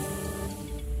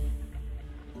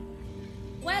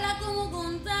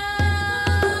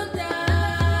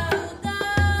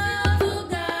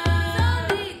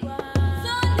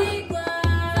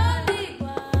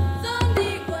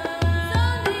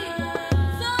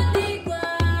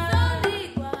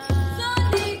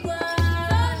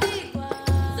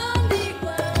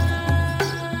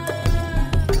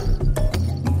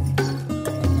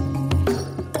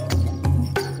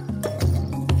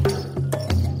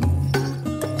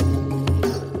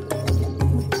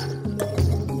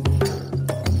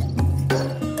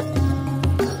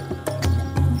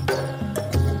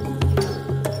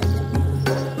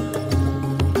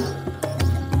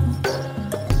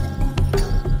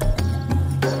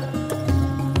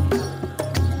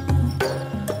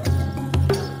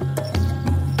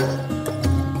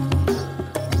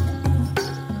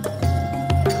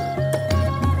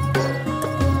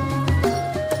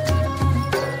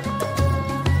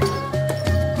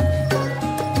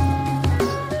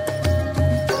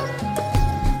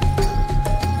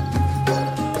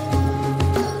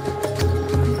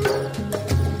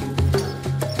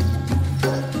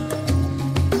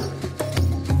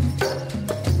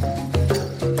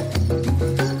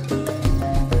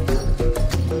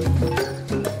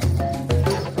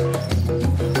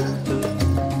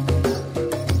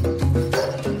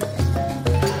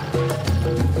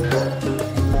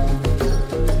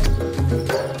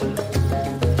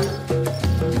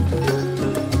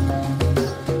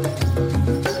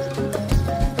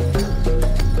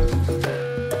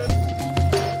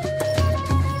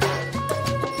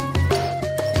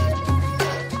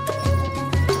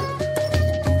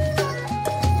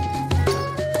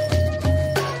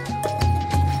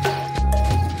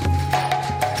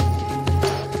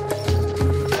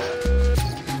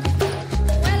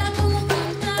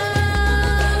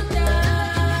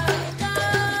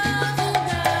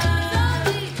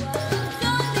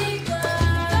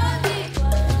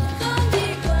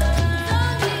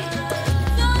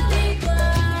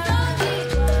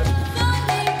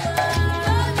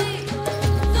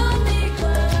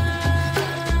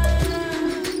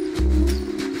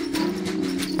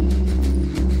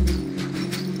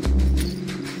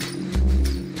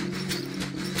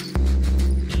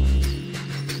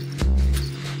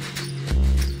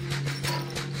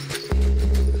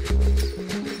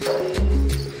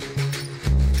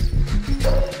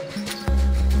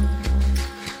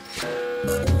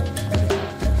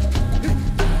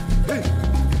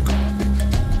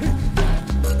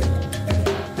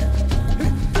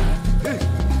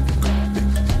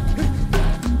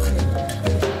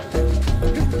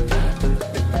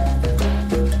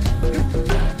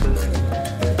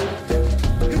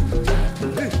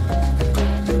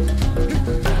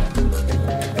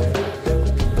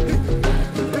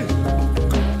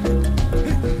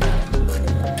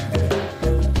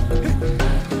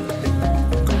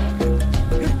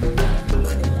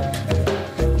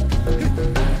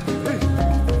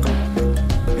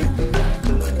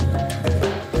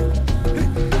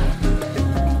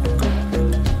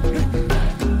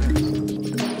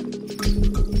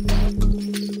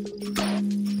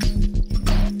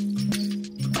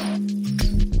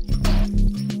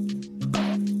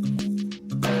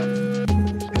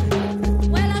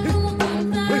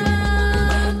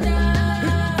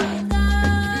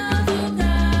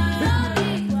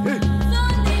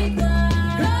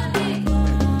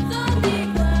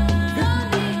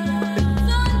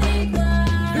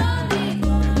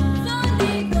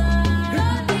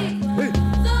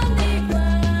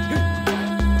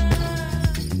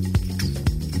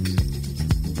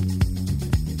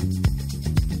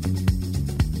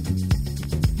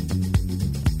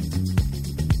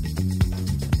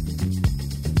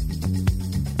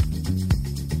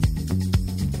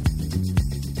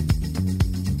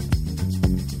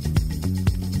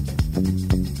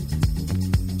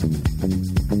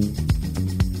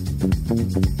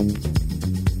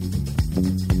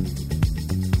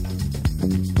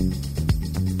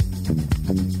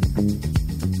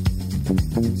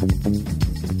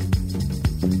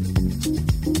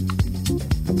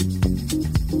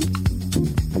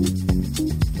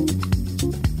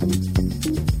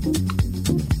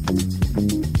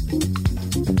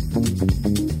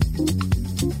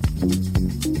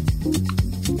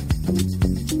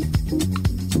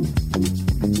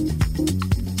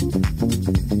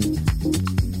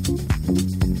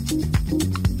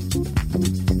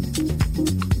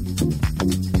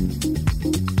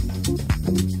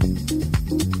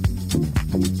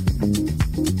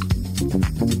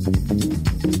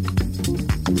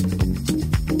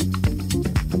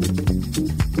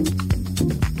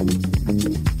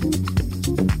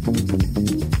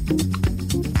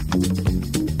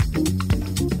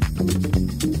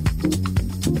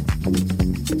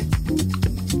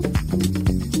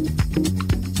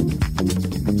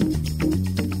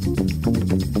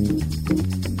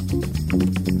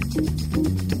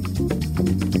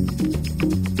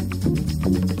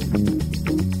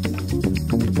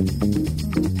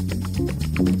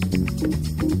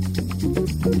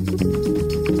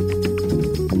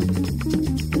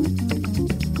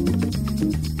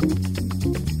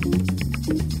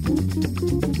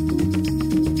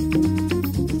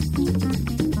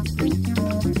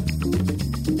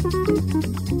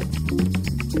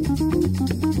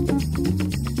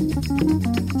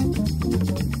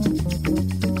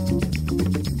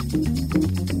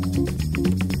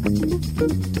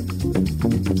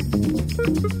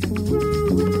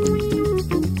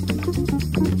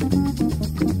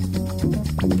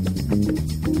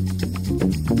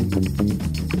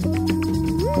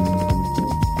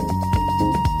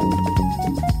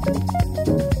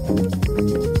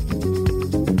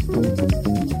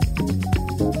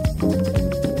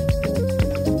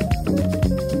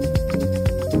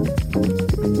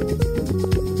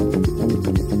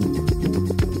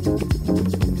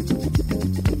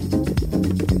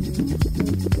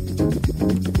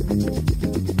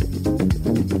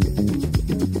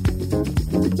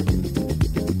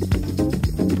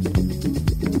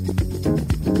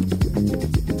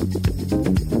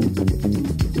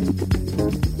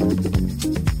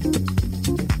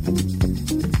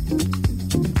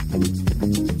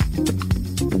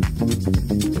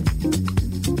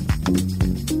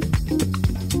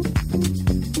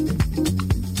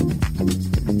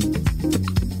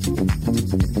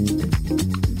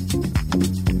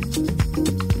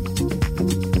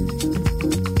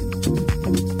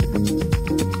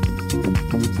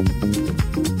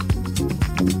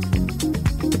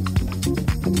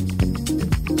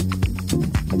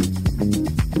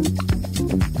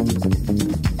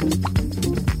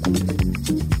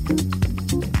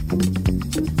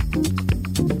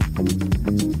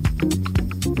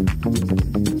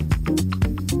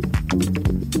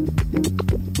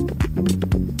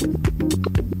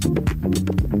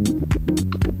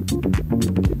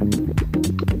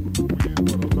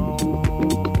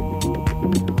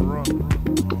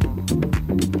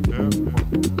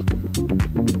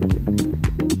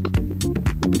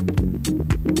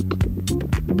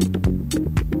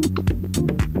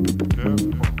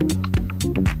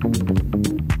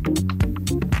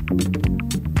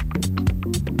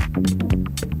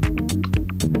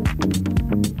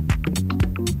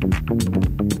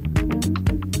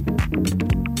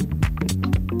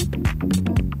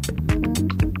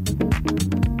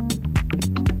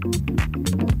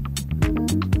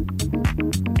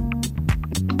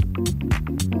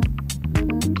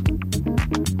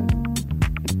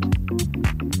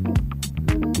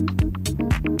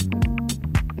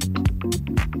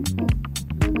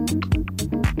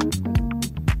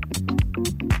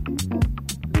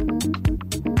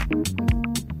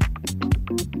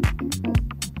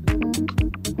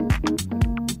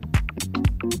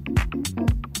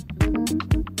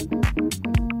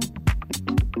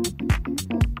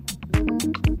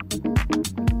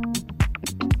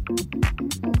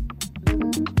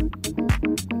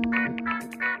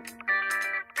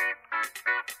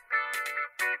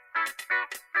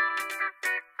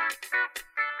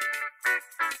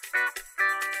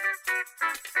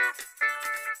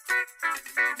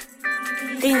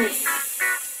 Rinis.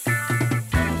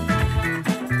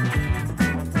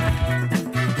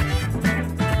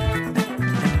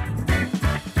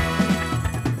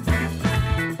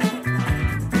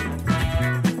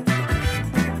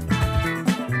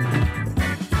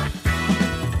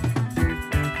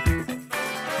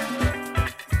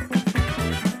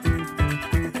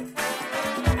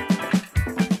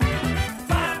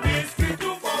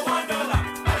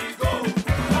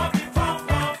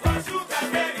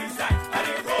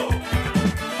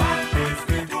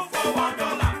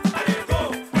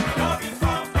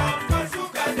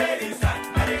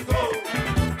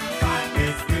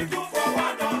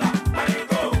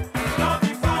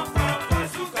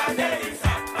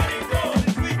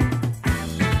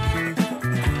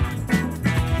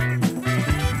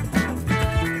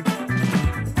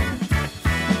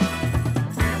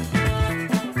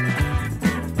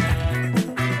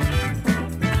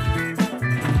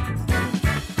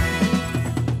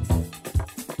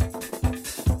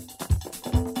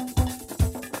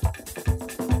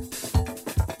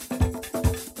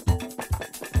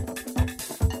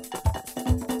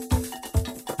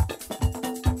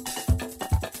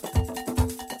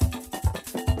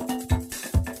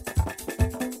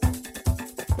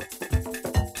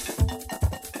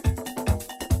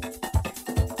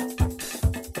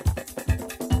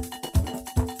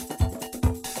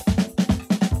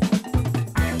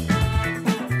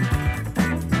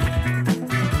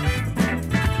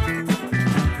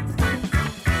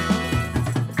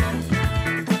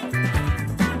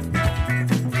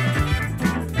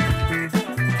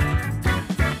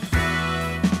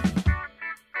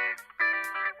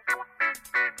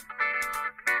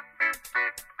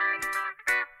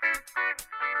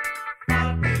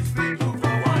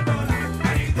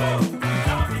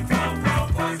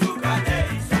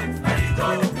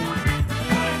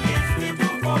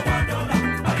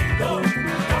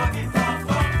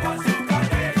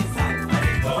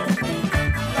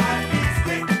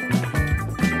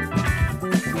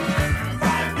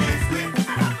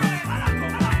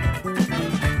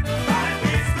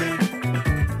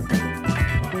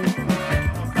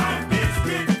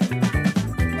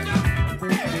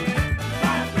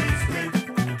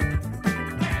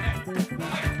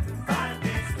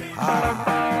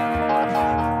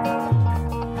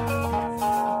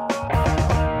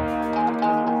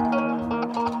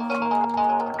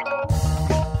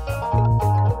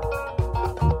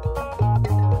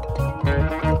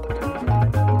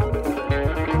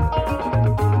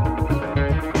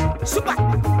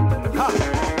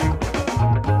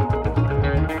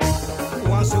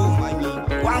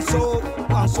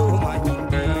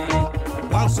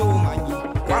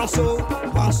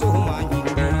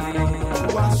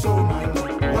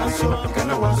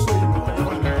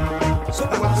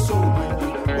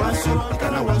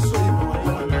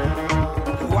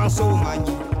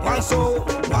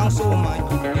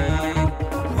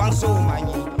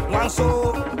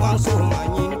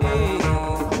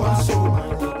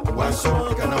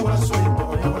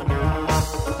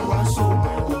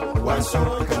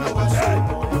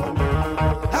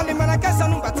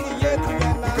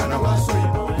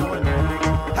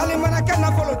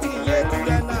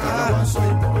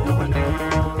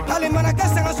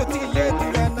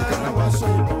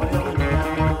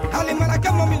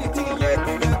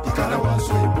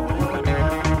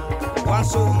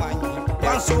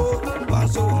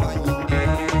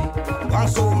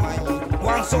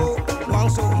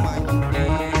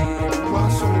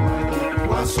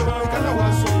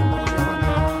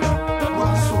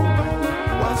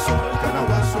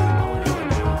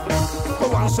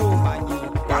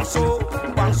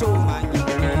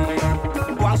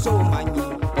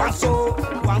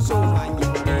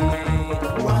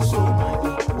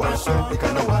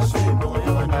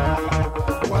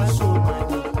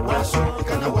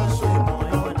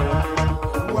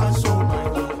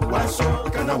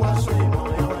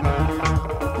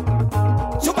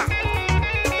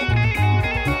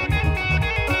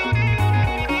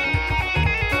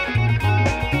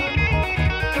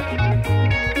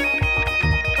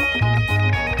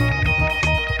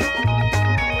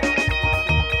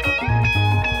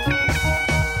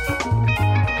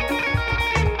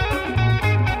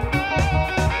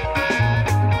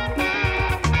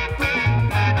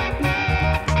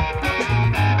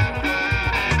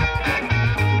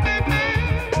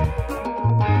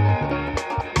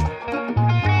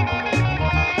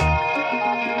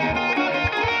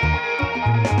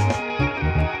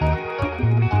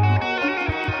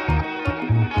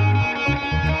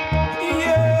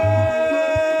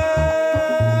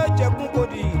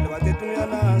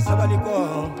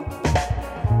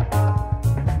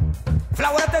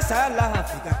 Flawate sala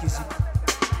Afrika kisi.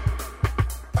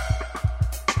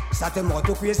 Sate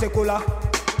moto kuye sekola.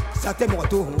 Sate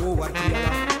moto ho wartiala.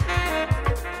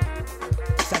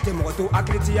 Sate moto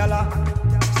akritiala.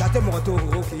 Sate moto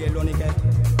ho kiye lonike.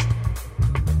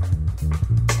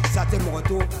 Sate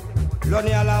moto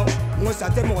loniala. Mo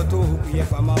sate moto ho kiye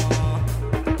fama.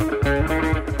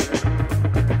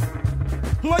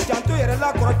 Mo janto yere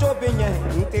la krocho benye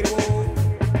ntero.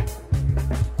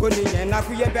 Koni nye na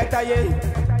kuye betaye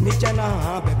ni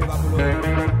chana bebe babulo.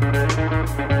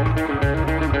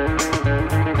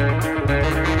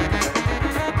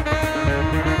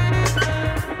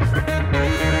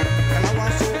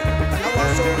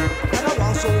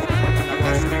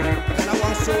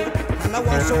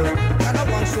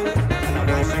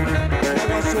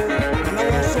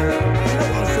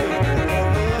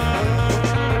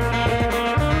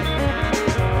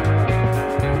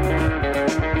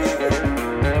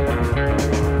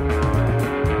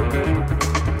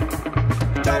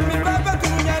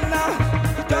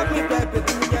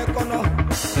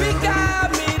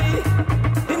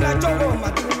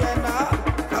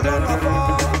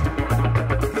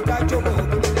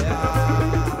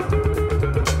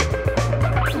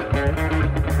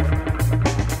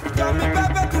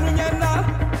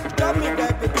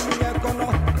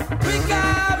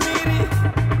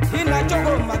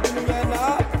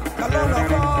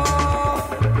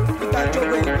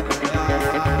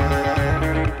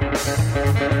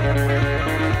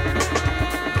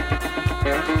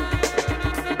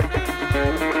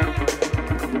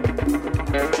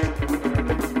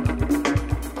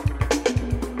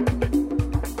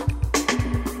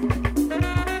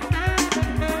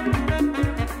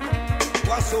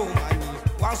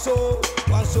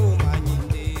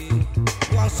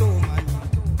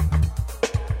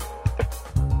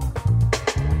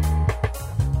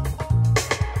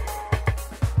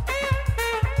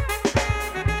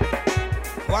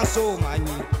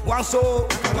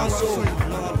 Wasso.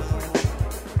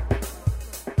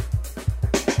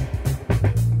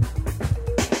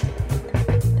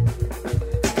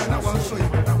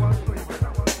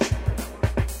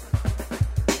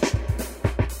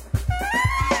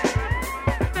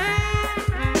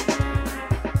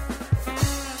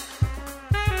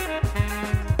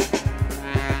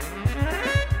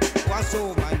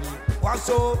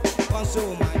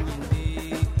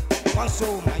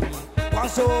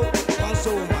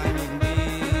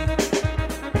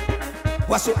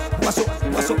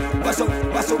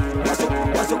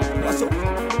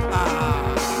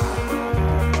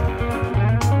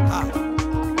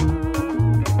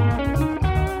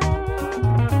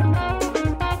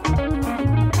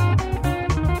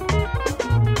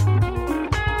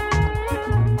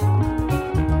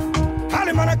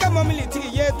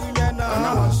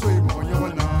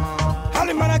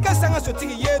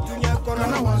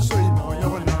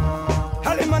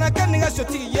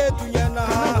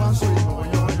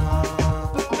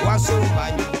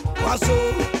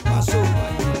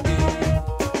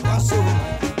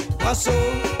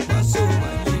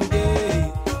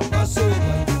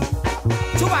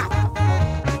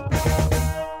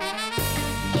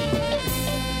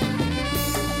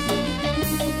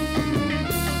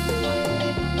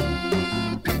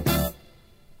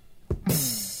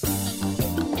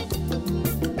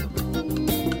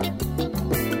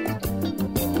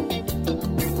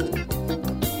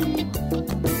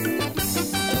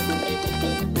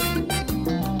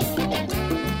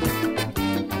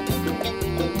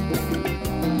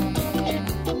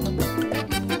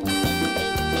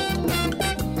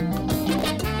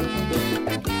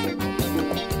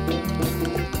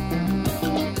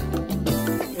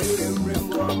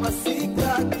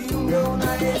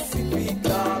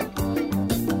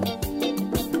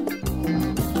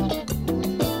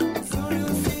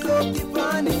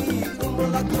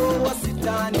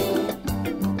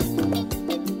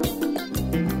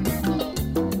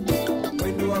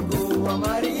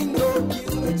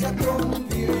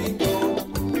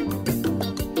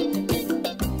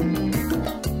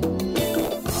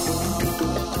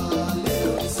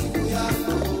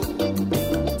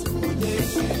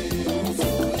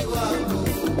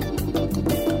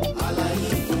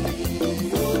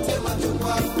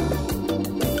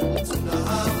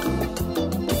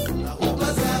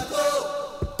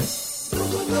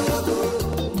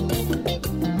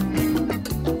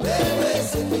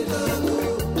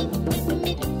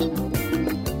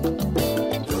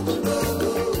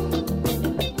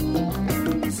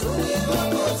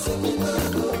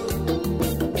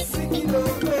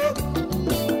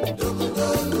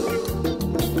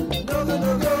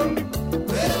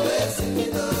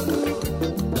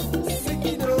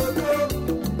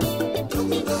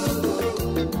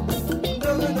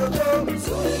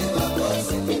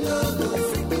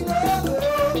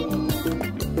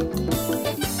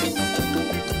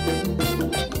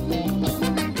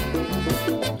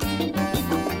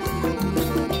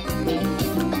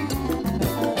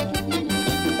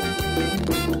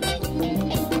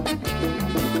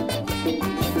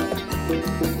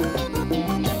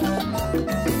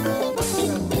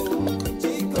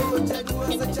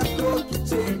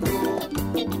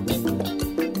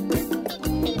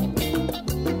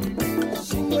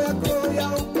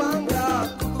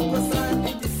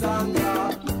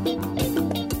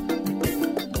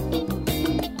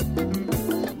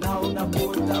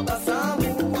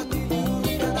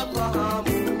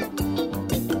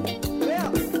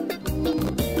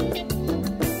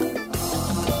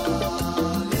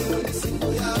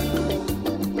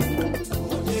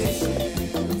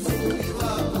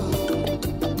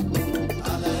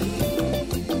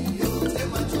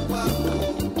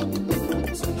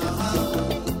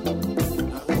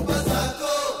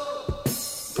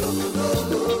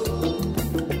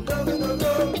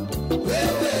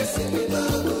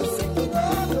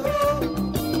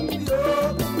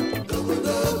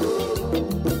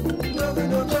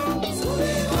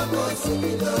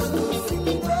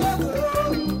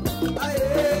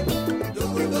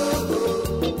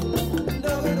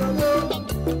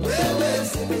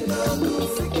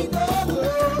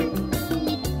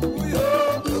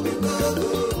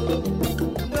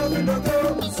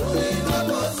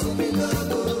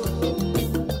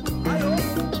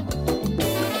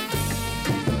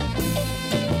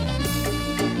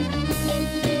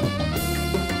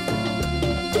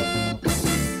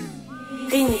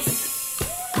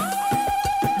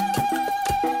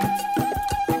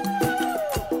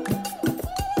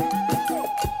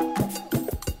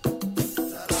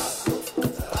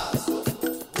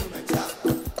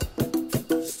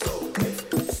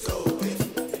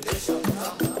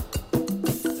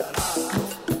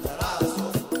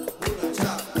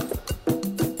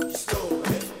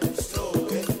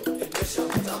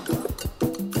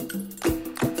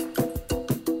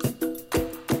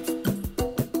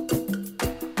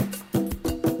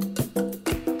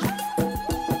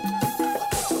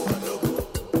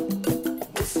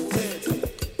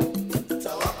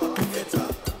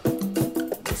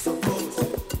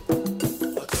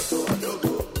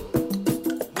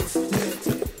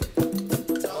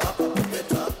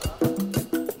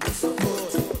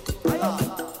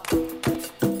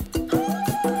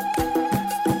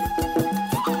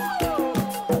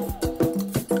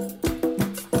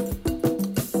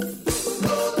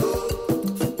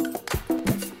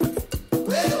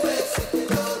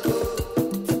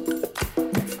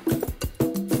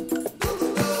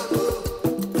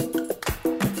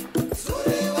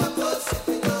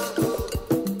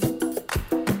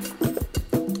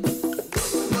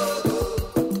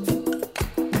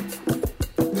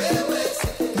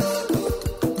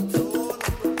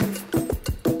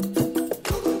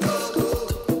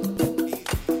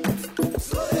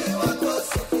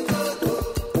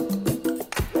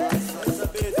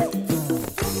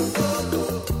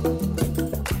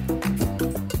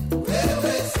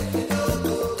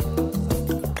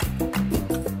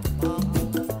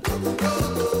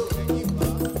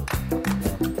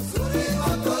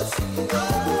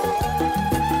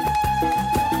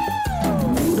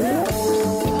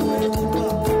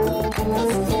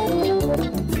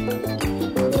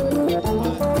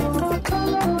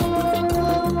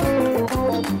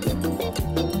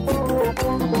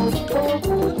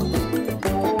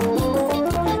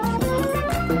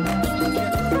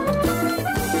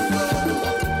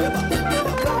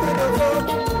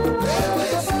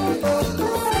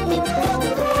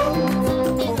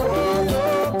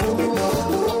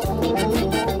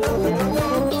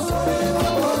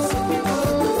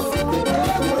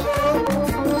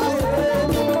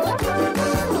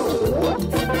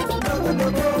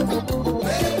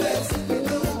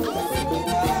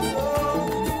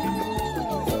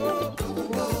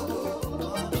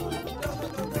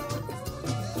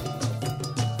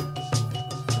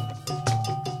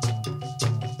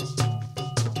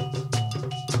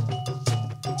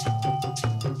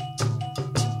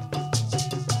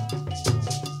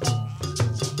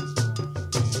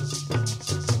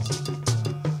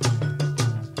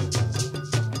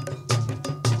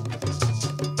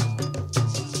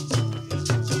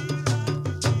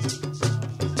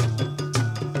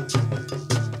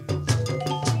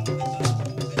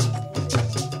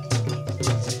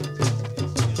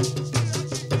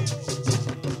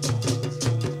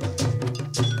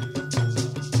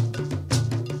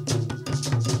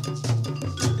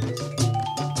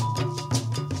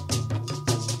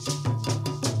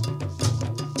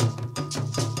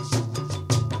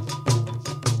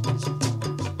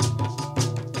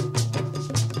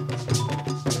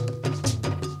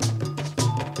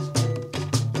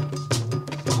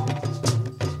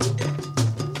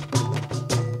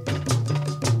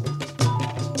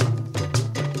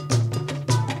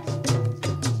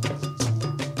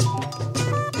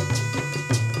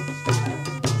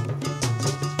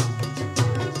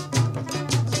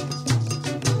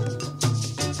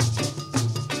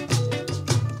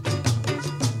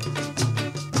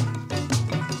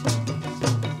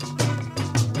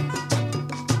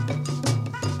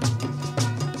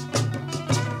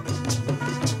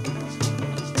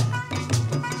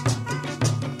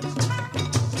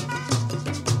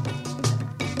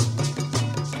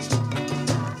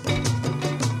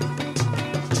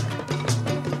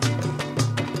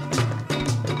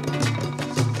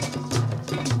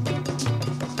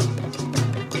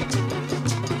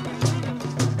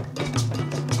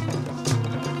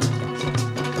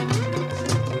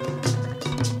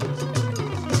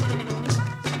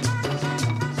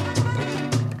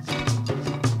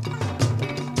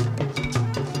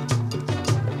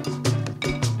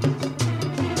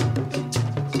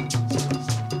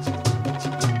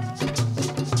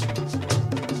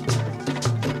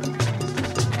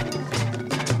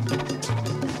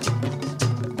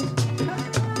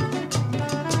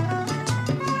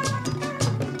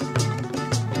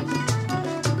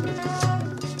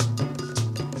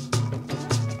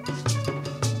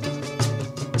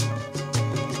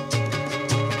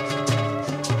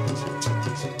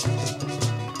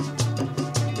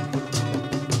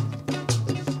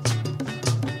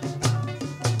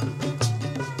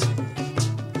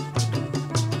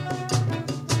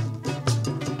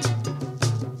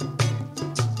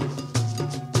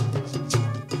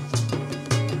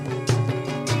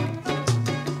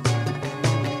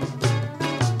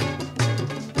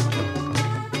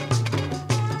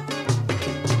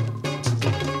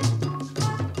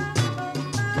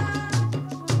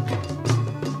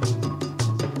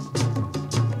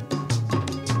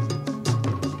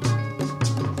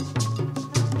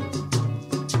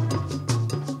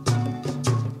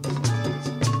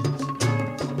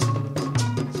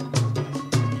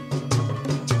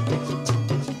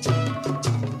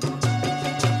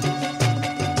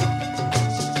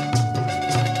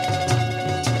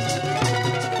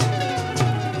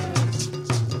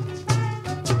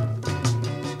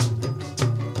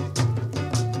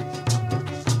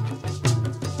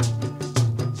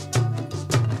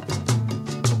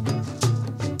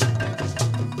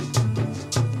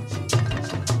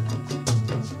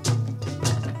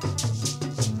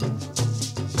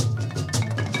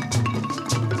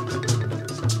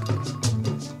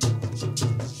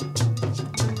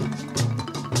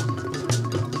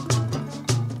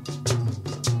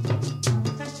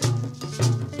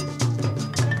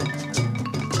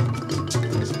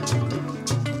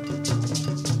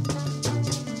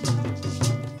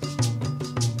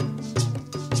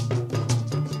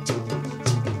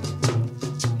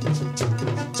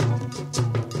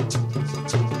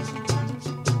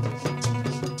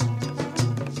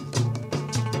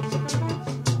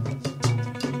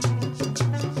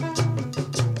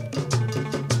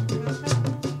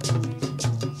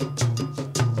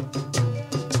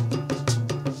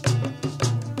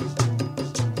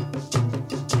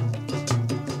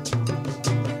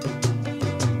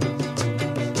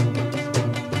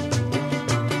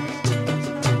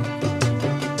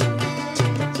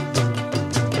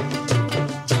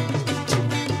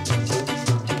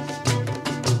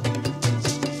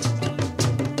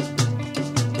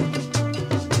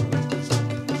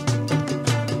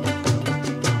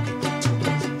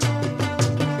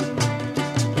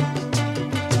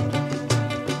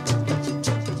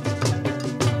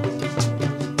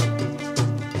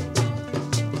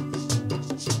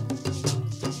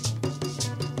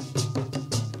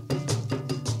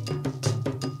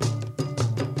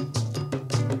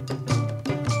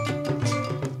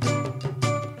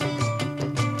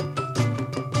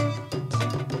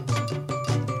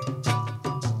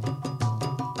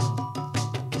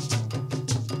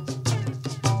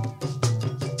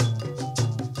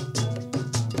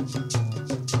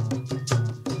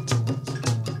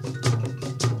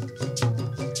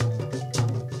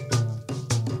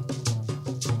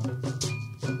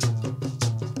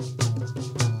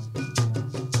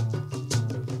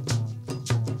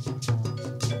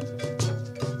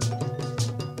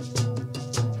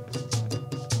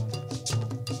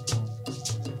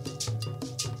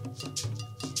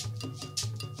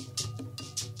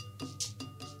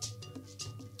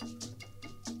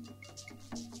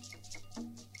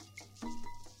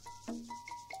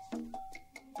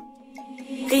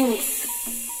 Remix.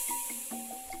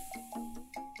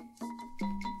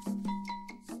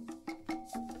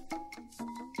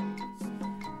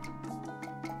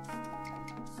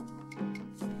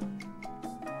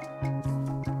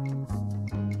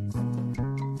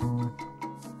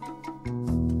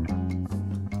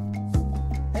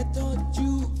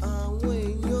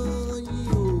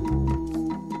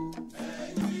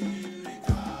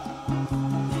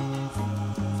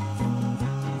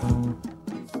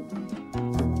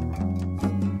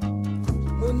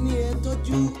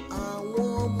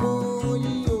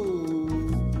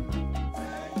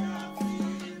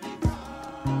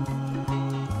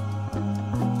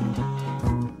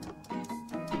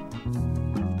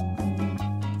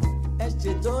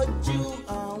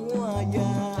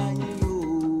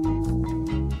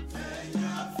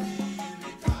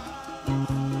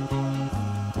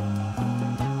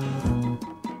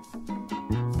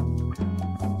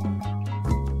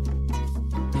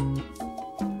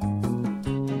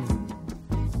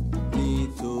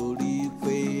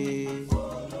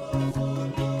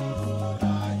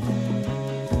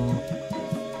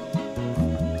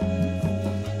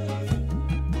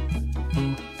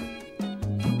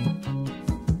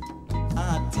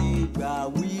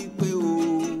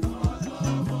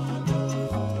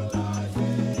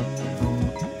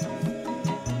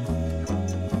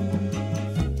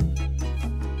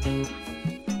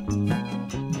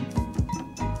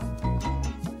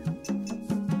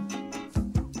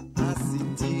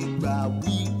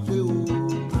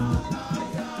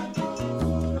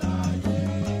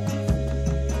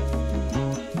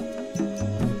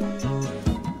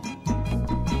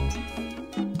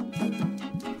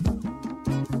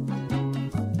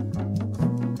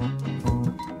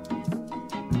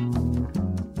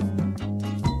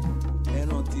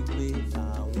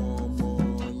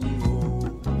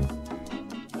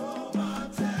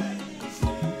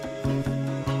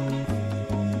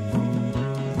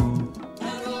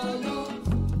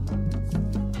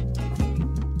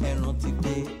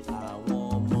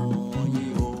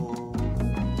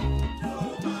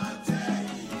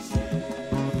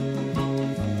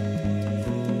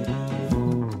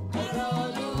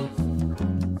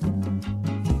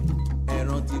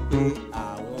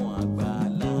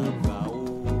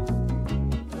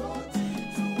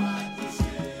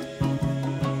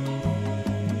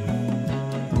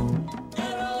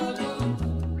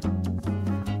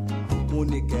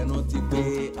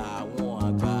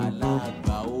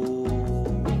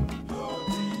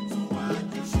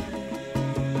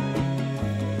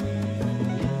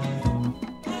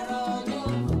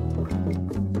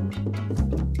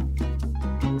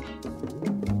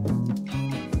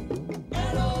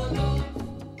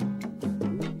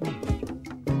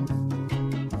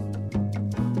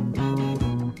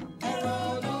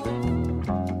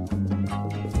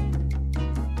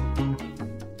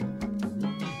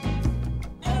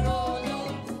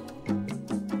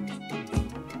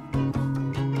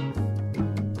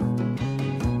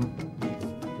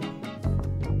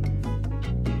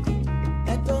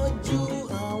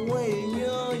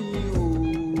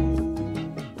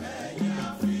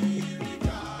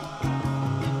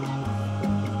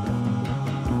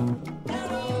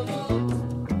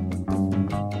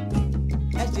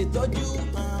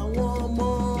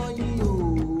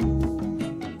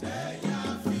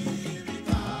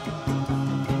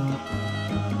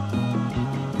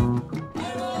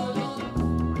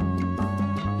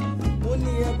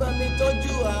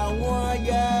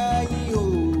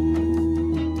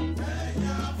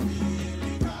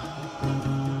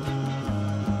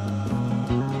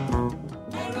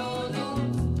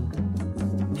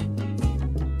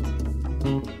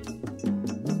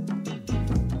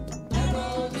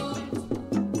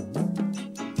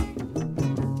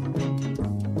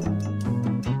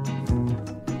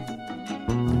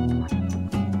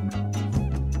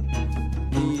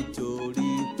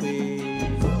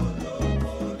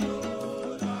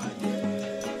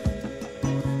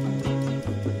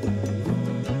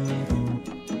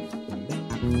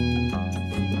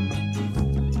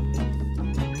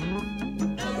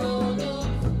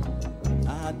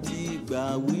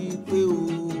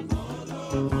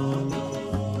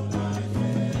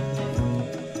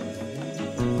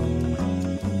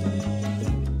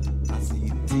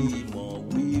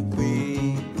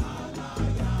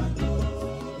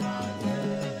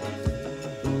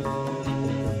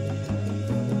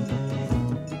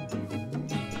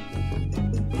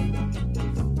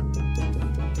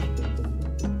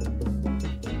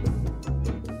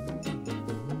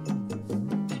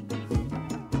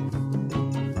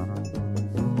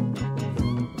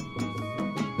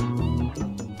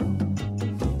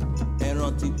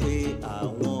 rántí pé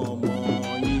àwọn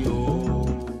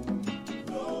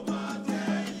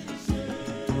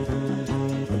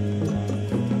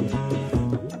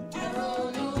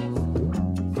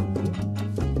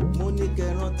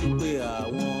kẹran ti pé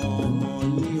àwọn ọmọ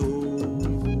yín o.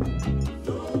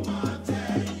 Ló máa tẹ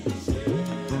ìṣe.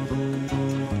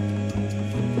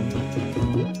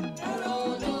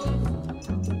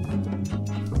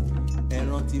 Ẹ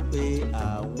rántí pé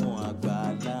àwọn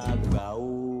àgbàlagbà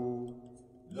o.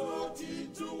 Ló ti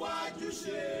tún wájú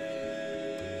ṣe.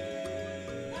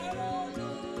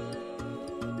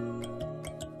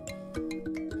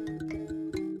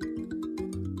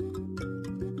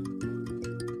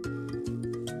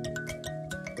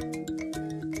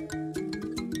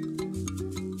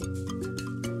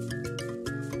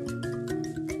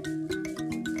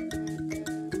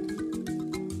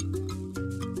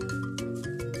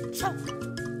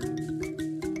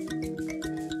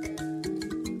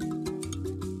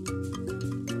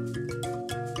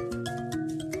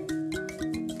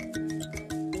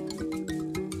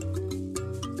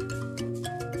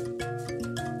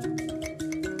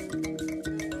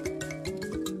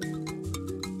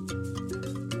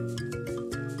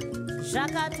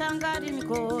 Shakatangari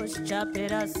niko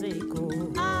Zvichapera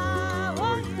seko. Ah,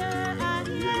 oh yeah, ah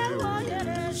yeah, oh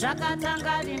yeah.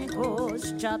 Shakatangari niko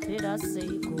Zvichapera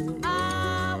seko.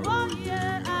 Ah, oh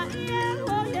yeah, ah yeah,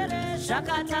 oh yeah.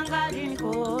 Shakatangari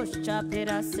niko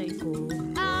Zvichapera seko.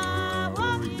 Ah,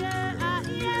 oh yeah, ah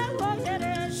yeah, oh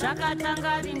yeah.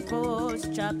 Shakatangari niko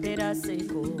Zvichapera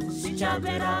seko.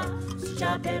 Zvichapera,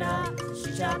 Zvichapera,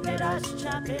 Zvichapera,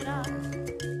 Zvichapera.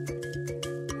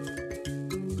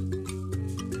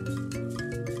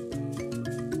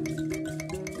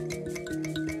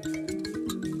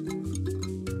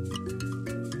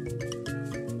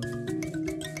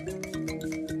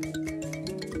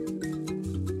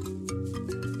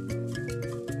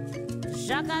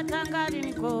 Shakatangari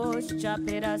niko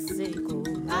Zvichapera seko.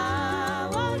 Ah,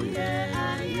 oh yeah,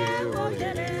 ah yeah, oh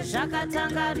yeah.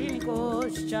 Shakatangari niko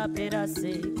Zvichapera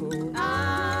seko.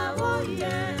 Ah, oh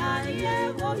yeah, ah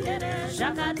yeah, oh yeah.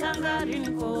 Shakatangari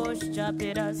niko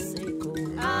Zvichapera seko.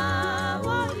 Ah,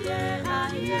 oh yeah,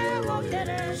 ah yeah, oh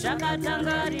yeah.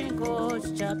 Shakatangari niko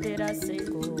Zvichapera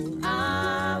seko.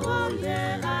 Ah, oh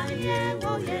yeah, ah yeah,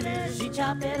 oh yeah.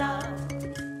 Zvichapera.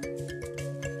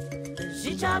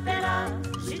 Zvichapera,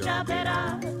 Zvichapera,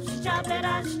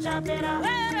 Zvichapera, Zvichapera.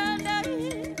 Where are they?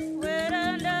 Where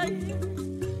are they?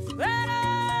 Where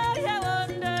are they?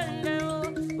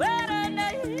 Where are they? Where are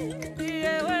they?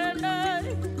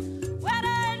 Where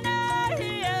are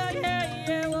they?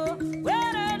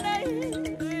 Where are they?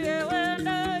 Where are they?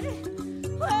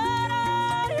 Where are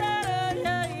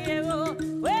they?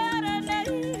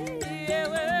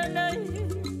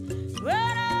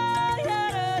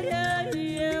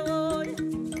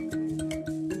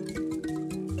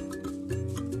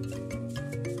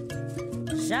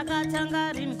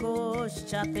 Shakatangari niko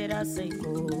Zvichapera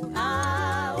seko.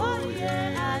 Ah, oh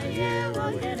yeah, ah yeah, oh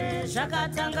yeah.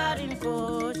 Shakatangari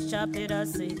niko Zvichapera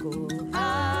seko.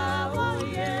 Ah, oh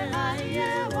yeah, ah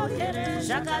yeah, oh yeah.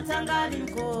 Shakatangari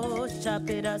niko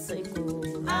Zvichapera seko.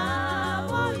 Ah,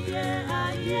 oh yeah,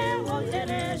 ah yeah, oh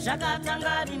yeah.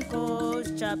 Shakatangari niko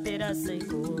Zvichapera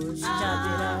seko.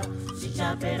 Zvichapera,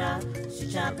 Zvichapera,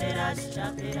 Zvichapera,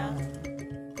 Zvichapera.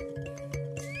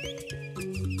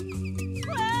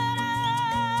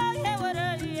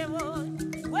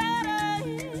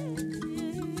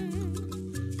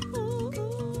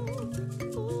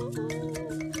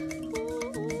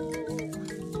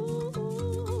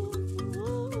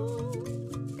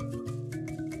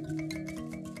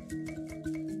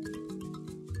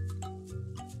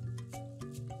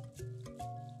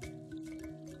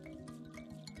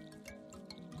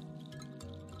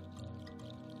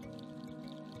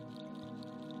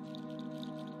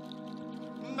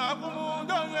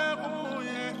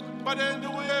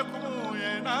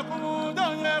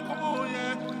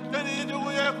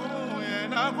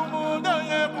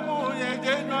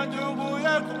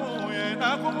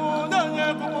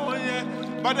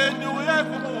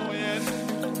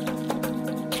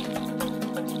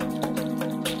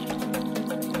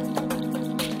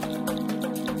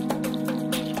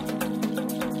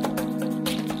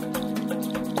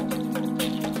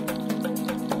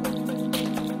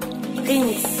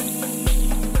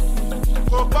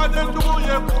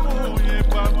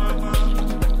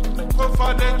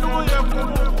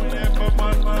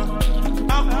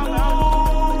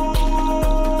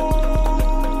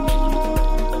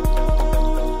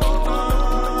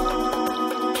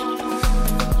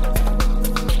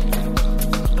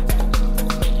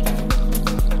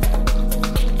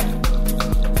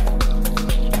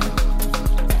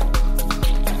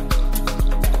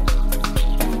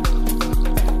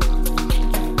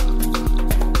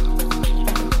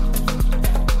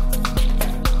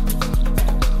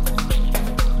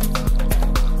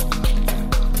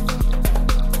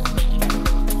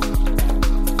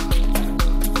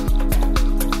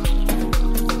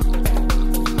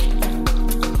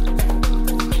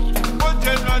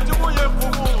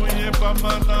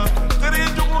 teri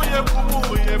jugu ye kumu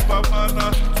ye pamana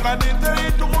kani teri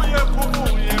jugu ye kumu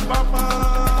ye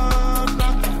pamana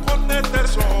konete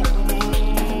soku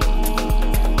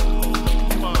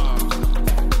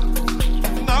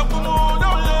na kumu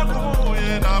do ye kumu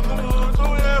ye na kumu do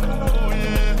ye kumu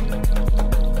ye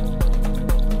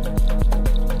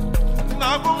na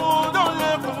kumu do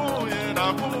ye kumu ye na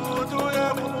kumu do ye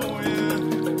kumu ye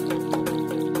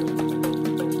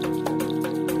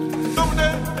domine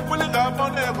wili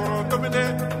gamone goro domine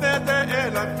nete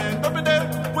elame domine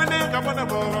wili gamone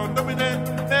goro domine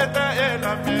nete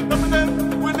elame domine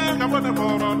wili gamone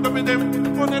goro domine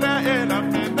fonera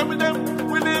elame domine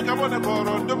wili gamone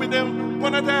goro domine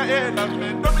fonera elame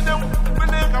domine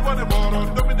wili gamone goro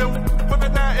domine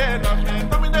fonera elame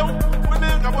domine wili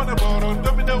gamone goro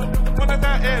domine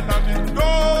fonera elame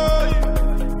doi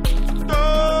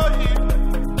doi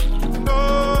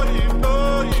doi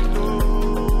doi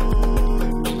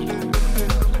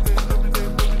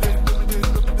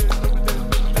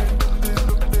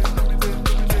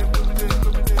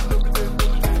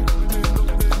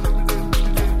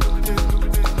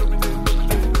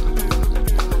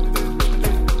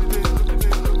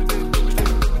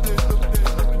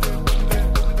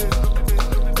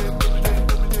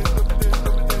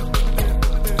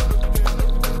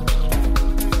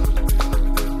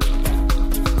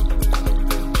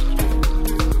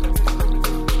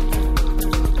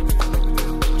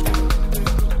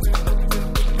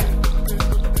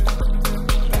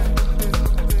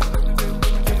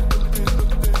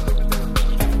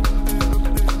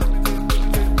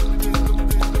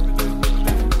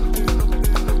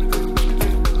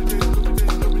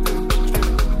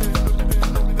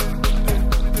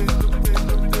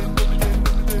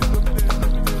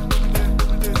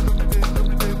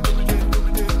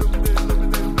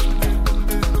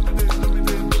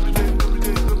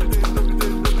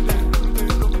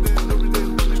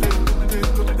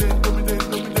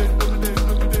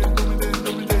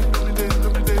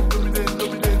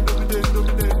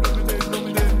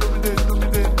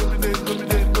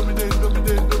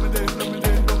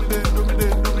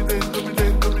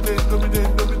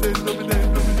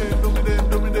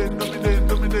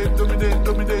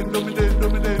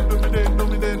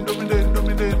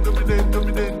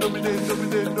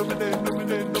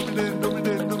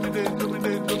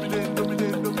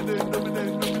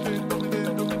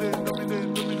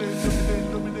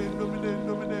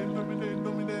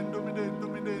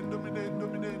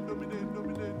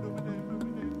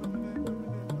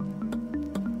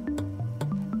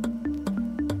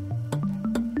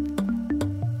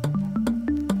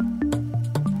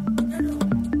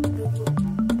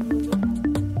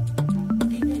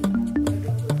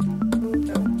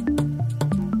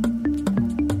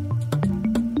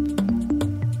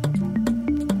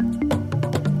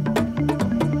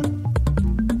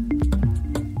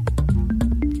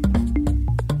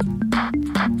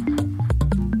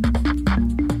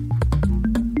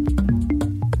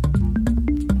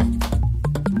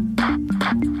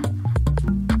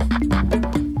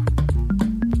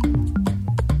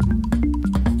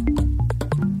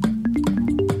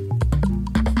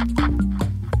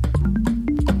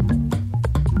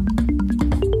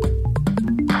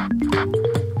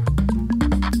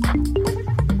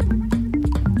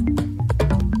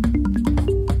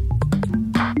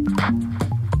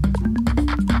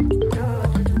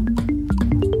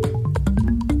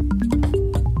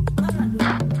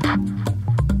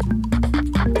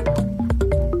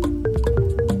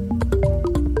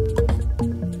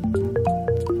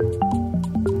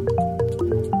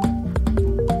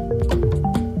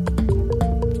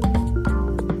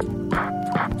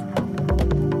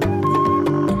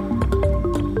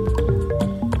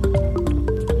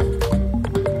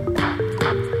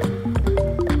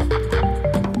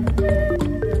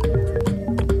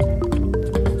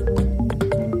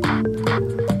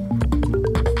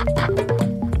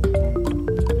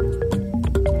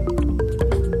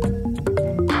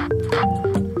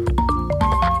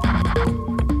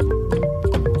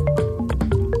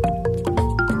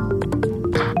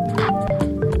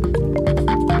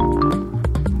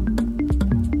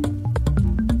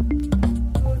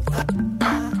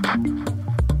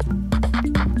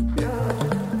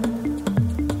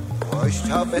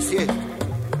Vyschapesie,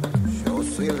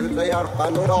 Josilda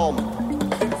panorama,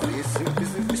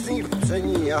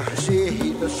 Cenia,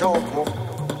 Shehi, the Shokmo,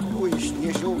 Wish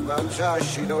Nishukan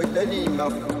Shashido, the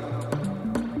Lima.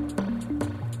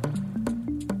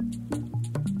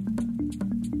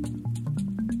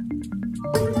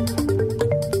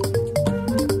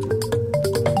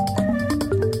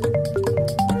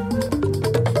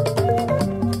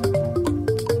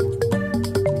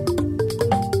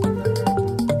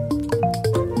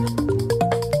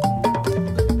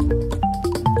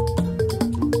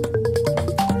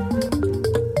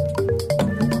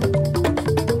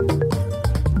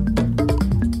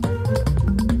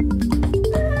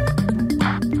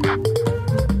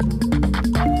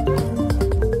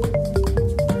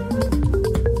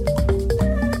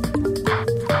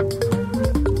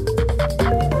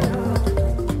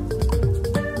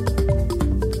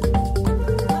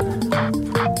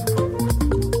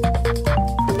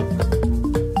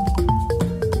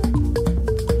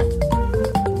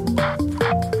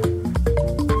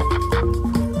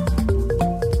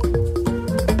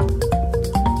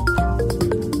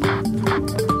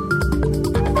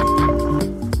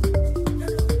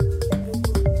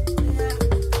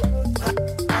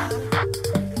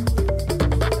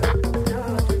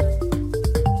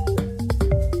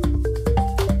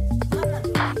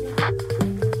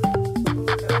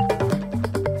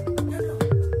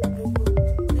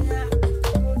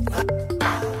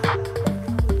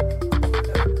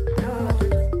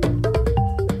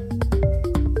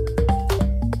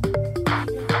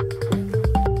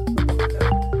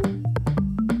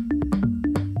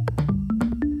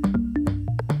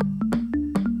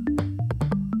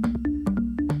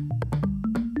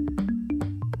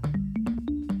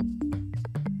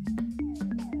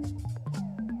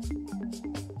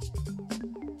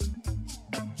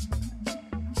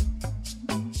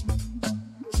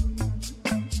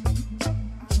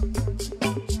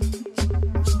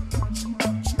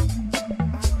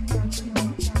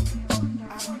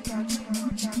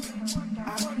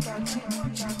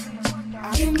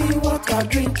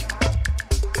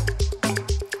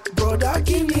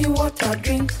 water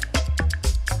drink.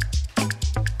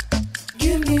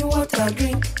 Give me water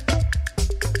drink.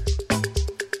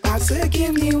 I say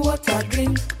give me water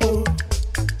drink. Oh,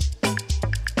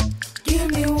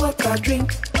 give me water drink.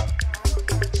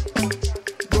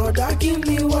 Brother, give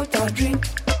me water drink.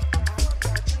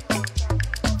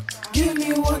 Give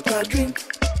me water drink.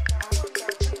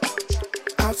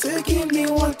 I say give me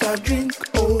water drink.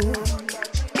 Oh,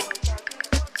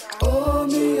 oh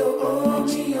me, oh, oh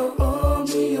me, oh, oh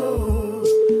me, oh,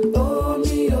 oh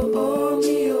me, oh, oh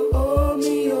me, oh, oh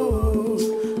me, oh,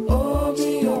 oh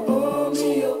me, oh, oh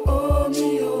me, oh, oh me,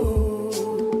 oh,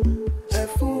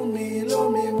 efu mi lo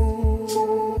mi mu.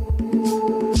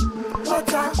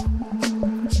 Water,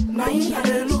 na him I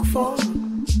dey look for.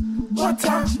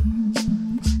 Water,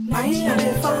 na him I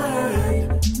dey find.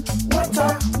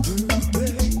 Water,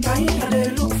 na him I dey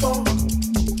look for.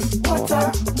 Water,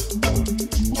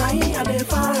 na him I dey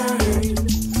find.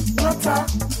 Water,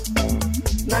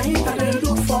 na him I dey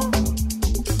look for.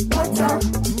 Water,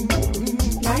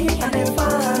 na him I dey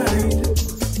find.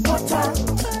 Water,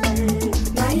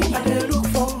 na him I dey look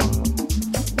for.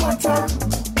 Water,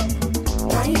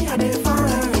 na him I dey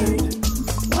find.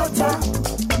 Water,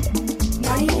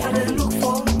 na him I dey look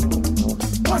for.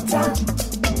 Water,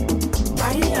 na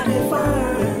him I dey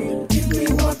find. Give me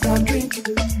water drink.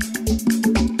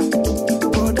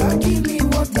 Brother, give me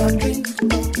water drink.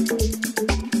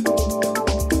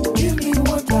 Give me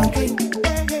water drink.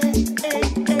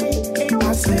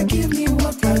 I say give me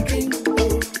water drink.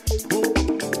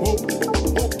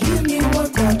 Give me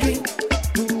water drink.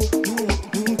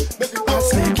 I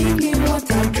say give me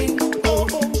water drink.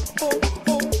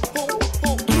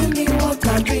 Give me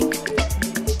water drink.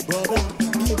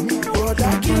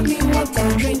 Brother, give me water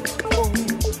drink.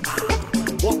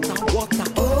 Water.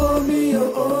 Oh me, oh,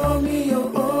 oh me,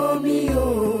 oh, oh me, oh,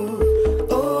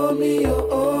 oh me, oh,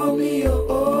 oh me, oh,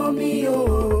 oh me, oh,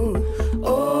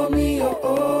 oh me, oh,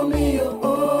 oh me, oh,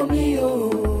 oh me, oh,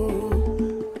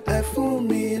 efu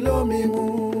mi lo mi mu.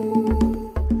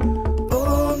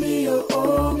 Oh me, oh,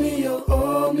 oh me, oh,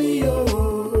 oh me, oh,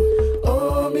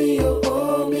 oh me, oh,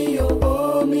 oh me, oh,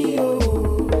 oh me, oh,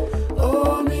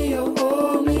 oh me, oh,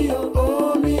 oh me, oh,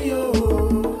 oh me, oh,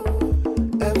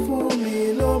 efu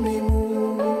mi lo mi mu.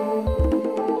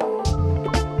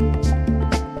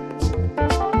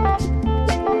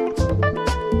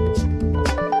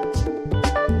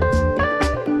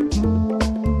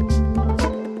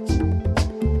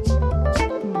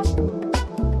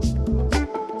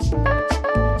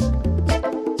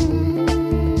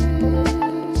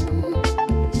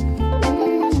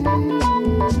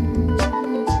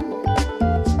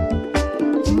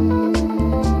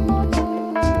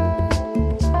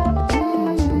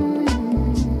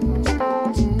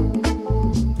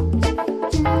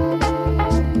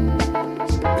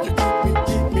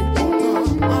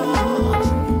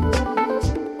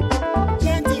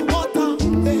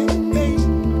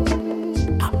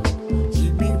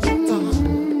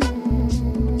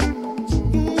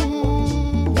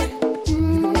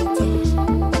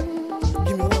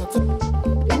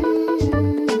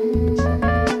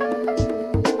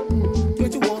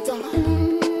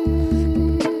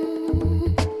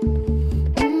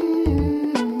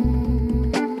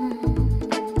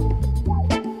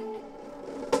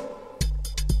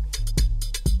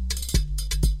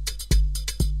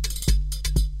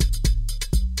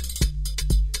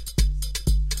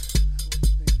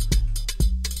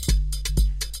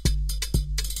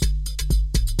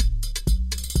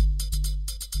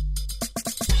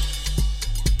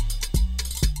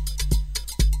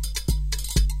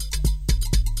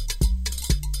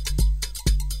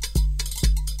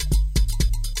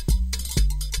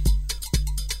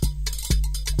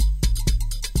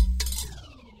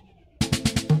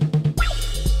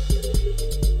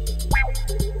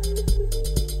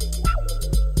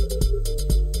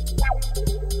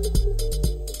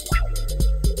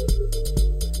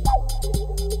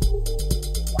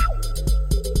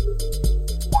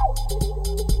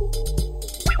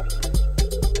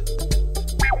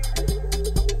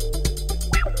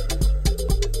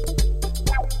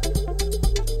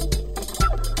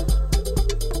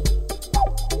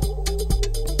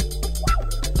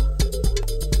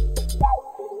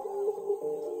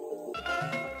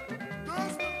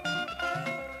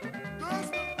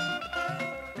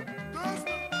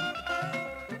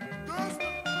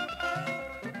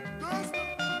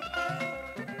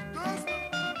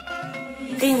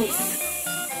 Dun Mix